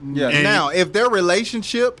 Yeah. And now, if their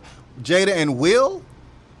relationship, Jada and Will,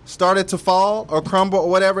 started to fall or crumble or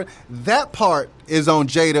whatever, that part is on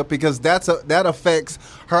Jada because that affects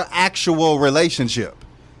her actual relationship.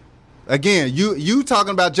 Again, you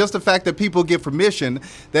talking about just the fact that people get permission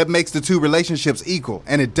that makes the two relationships equal,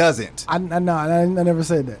 and it doesn't. I never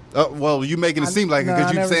said that. Well, you making it seem like it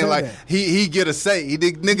because you saying like he get a say.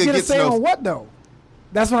 Nigga get a say on what though?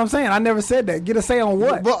 That's what I'm saying. I never said that. Get a say on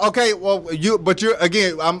what? Well, okay. Well, you're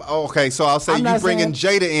again. I'm okay. So I'll say you bringing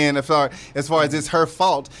Jada in as far as it's her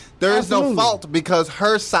fault. There is no fault because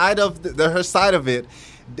her side of it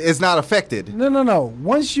is not affected. No.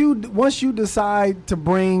 Once you decide to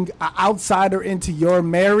bring an outsider into your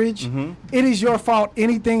marriage, it is your fault.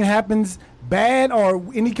 Anything happens bad or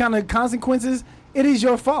any kind of consequences, it is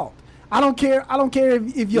your fault. I don't care.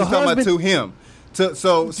 If your husband. Talking about to him.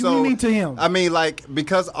 So what do you mean to him? I mean, like,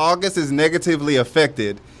 because August is negatively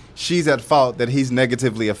affected, she's at fault that he's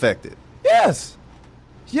negatively affected. Yes,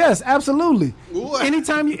 absolutely. Ooh,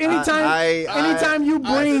 anytime you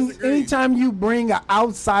bring an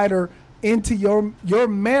outsider into your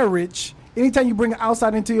marriage, anything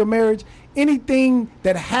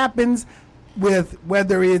that happens with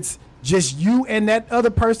whether it's just you and that other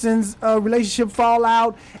person's relationship fall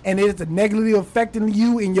out, and it's negatively affecting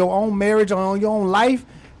you in your own marriage or your own life,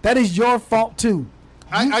 that is your fault too.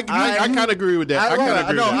 I kind of agree with that.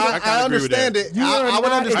 I understand it. I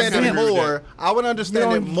would understand it more. I would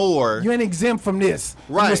understand it more. You ain't exempt from this.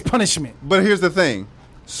 Right. From this punishment. But here's the thing.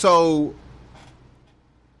 So.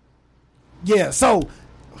 Yeah. So.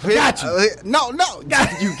 Got you. No.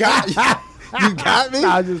 You got me.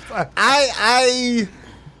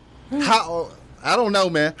 I don't know,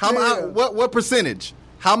 man. What percentage?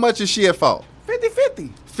 How much is she at fault? 50-50.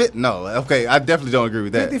 No, okay, I definitely don't agree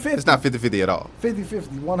with that. 50-50. It's not 50-50 at all.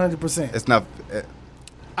 50-50, 100%. It's not.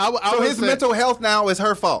 So his mental health now is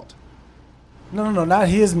her fault. No, not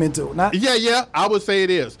his mental. Yeah, I would say it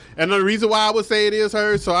is. And the reason why I would say it is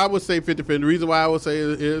her, so I would say 50-50. The reason why I would say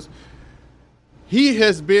it is he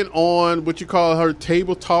has been on what you call her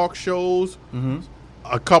table talk shows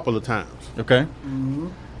a couple of times. Okay. Mm-hmm.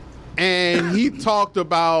 And he talked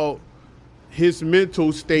about his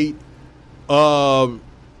mental state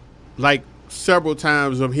like several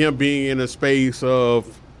times of him being in a space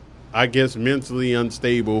of, I guess, mentally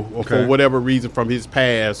unstable or for whatever reason from his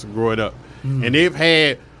past growing up. And they've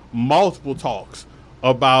had multiple talks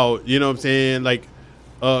about, you know what I'm saying, like,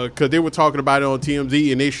 because they were talking about it on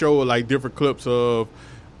TMZ and they showed like different clips of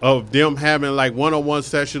them having like one-on-one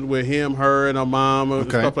sessions with him, her, and her mom and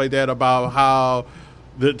stuff like that about how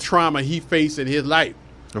the trauma he faced in his life.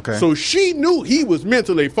 Okay. So she knew he was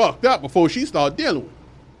mentally fucked up before she started dealing with him.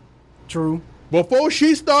 True. Before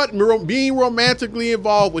she started being romantically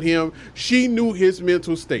involved with him, she knew his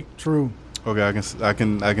mental state. True. Okay, I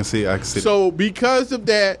can see. So because of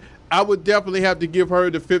that, I would definitely have to give her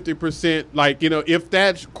the 50%. Like, you know, if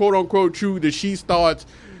that's quote unquote true that she starts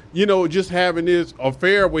just having this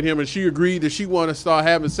affair with him, and she agreed that she wanted to start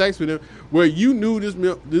having sex with him, where you knew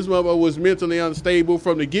this mother was mentally unstable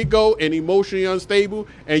from the get-go and emotionally unstable,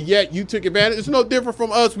 and yet you took advantage. It's no different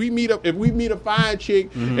from us. If we meet a fine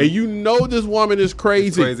chick, and you know this woman is crazy.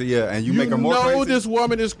 It's crazy, yeah, and you make her more crazy. You know this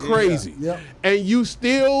woman is crazy, Yeah. and you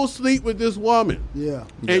still sleep with this woman. Yeah.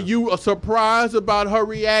 And you are surprised about her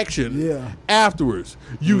reaction afterwards.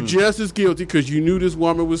 You just as guilty because you knew this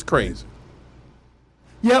woman was crazy.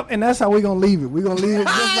 Yep, and that's how we're going to leave it. We're going to leave it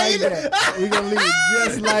just like that. We're going to leave it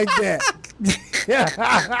just like that.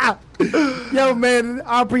 Yo, man,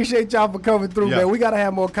 I appreciate y'all for coming through, man. We got to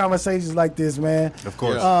have more conversations like this, man. Of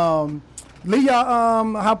course. Leave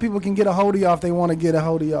y'all, how people can get a hold of y'all if they want to get a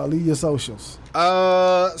hold of y'all. Leave your socials.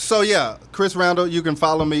 Chris Randall, you can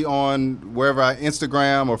follow me on wherever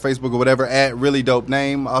Instagram or Facebook or whatever at Really Dope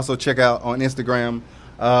Name. Also check out on Instagram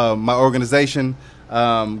my organization,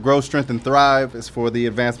 Grow, Strength, and Thrive. Is for the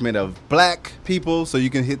advancement of black people. So you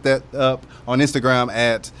can hit that up on Instagram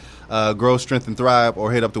at Grow, Strength, and Thrive,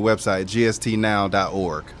 or hit up the website,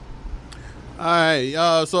 gstnow.org. All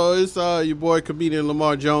right, so it's your boy comedian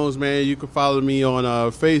Lamar Jones, man. You can follow me on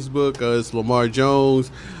Facebook. It's Lamar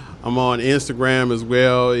Jones. I'm on Instagram as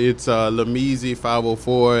well. It's Lameze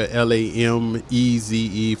 504,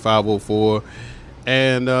 Lameze 504,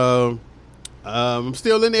 and I'm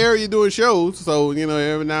still in the area doing shows. So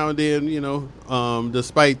every now and then,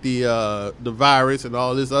 despite the virus and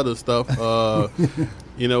all this other stuff,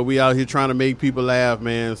 we out here trying to make people laugh,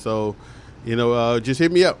 man. So just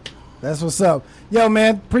hit me up. That's what's up. Yo,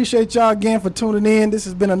 man, appreciate y'all again for tuning in. This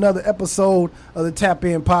has been another episode of the Tap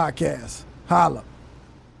In Podcast. Holla.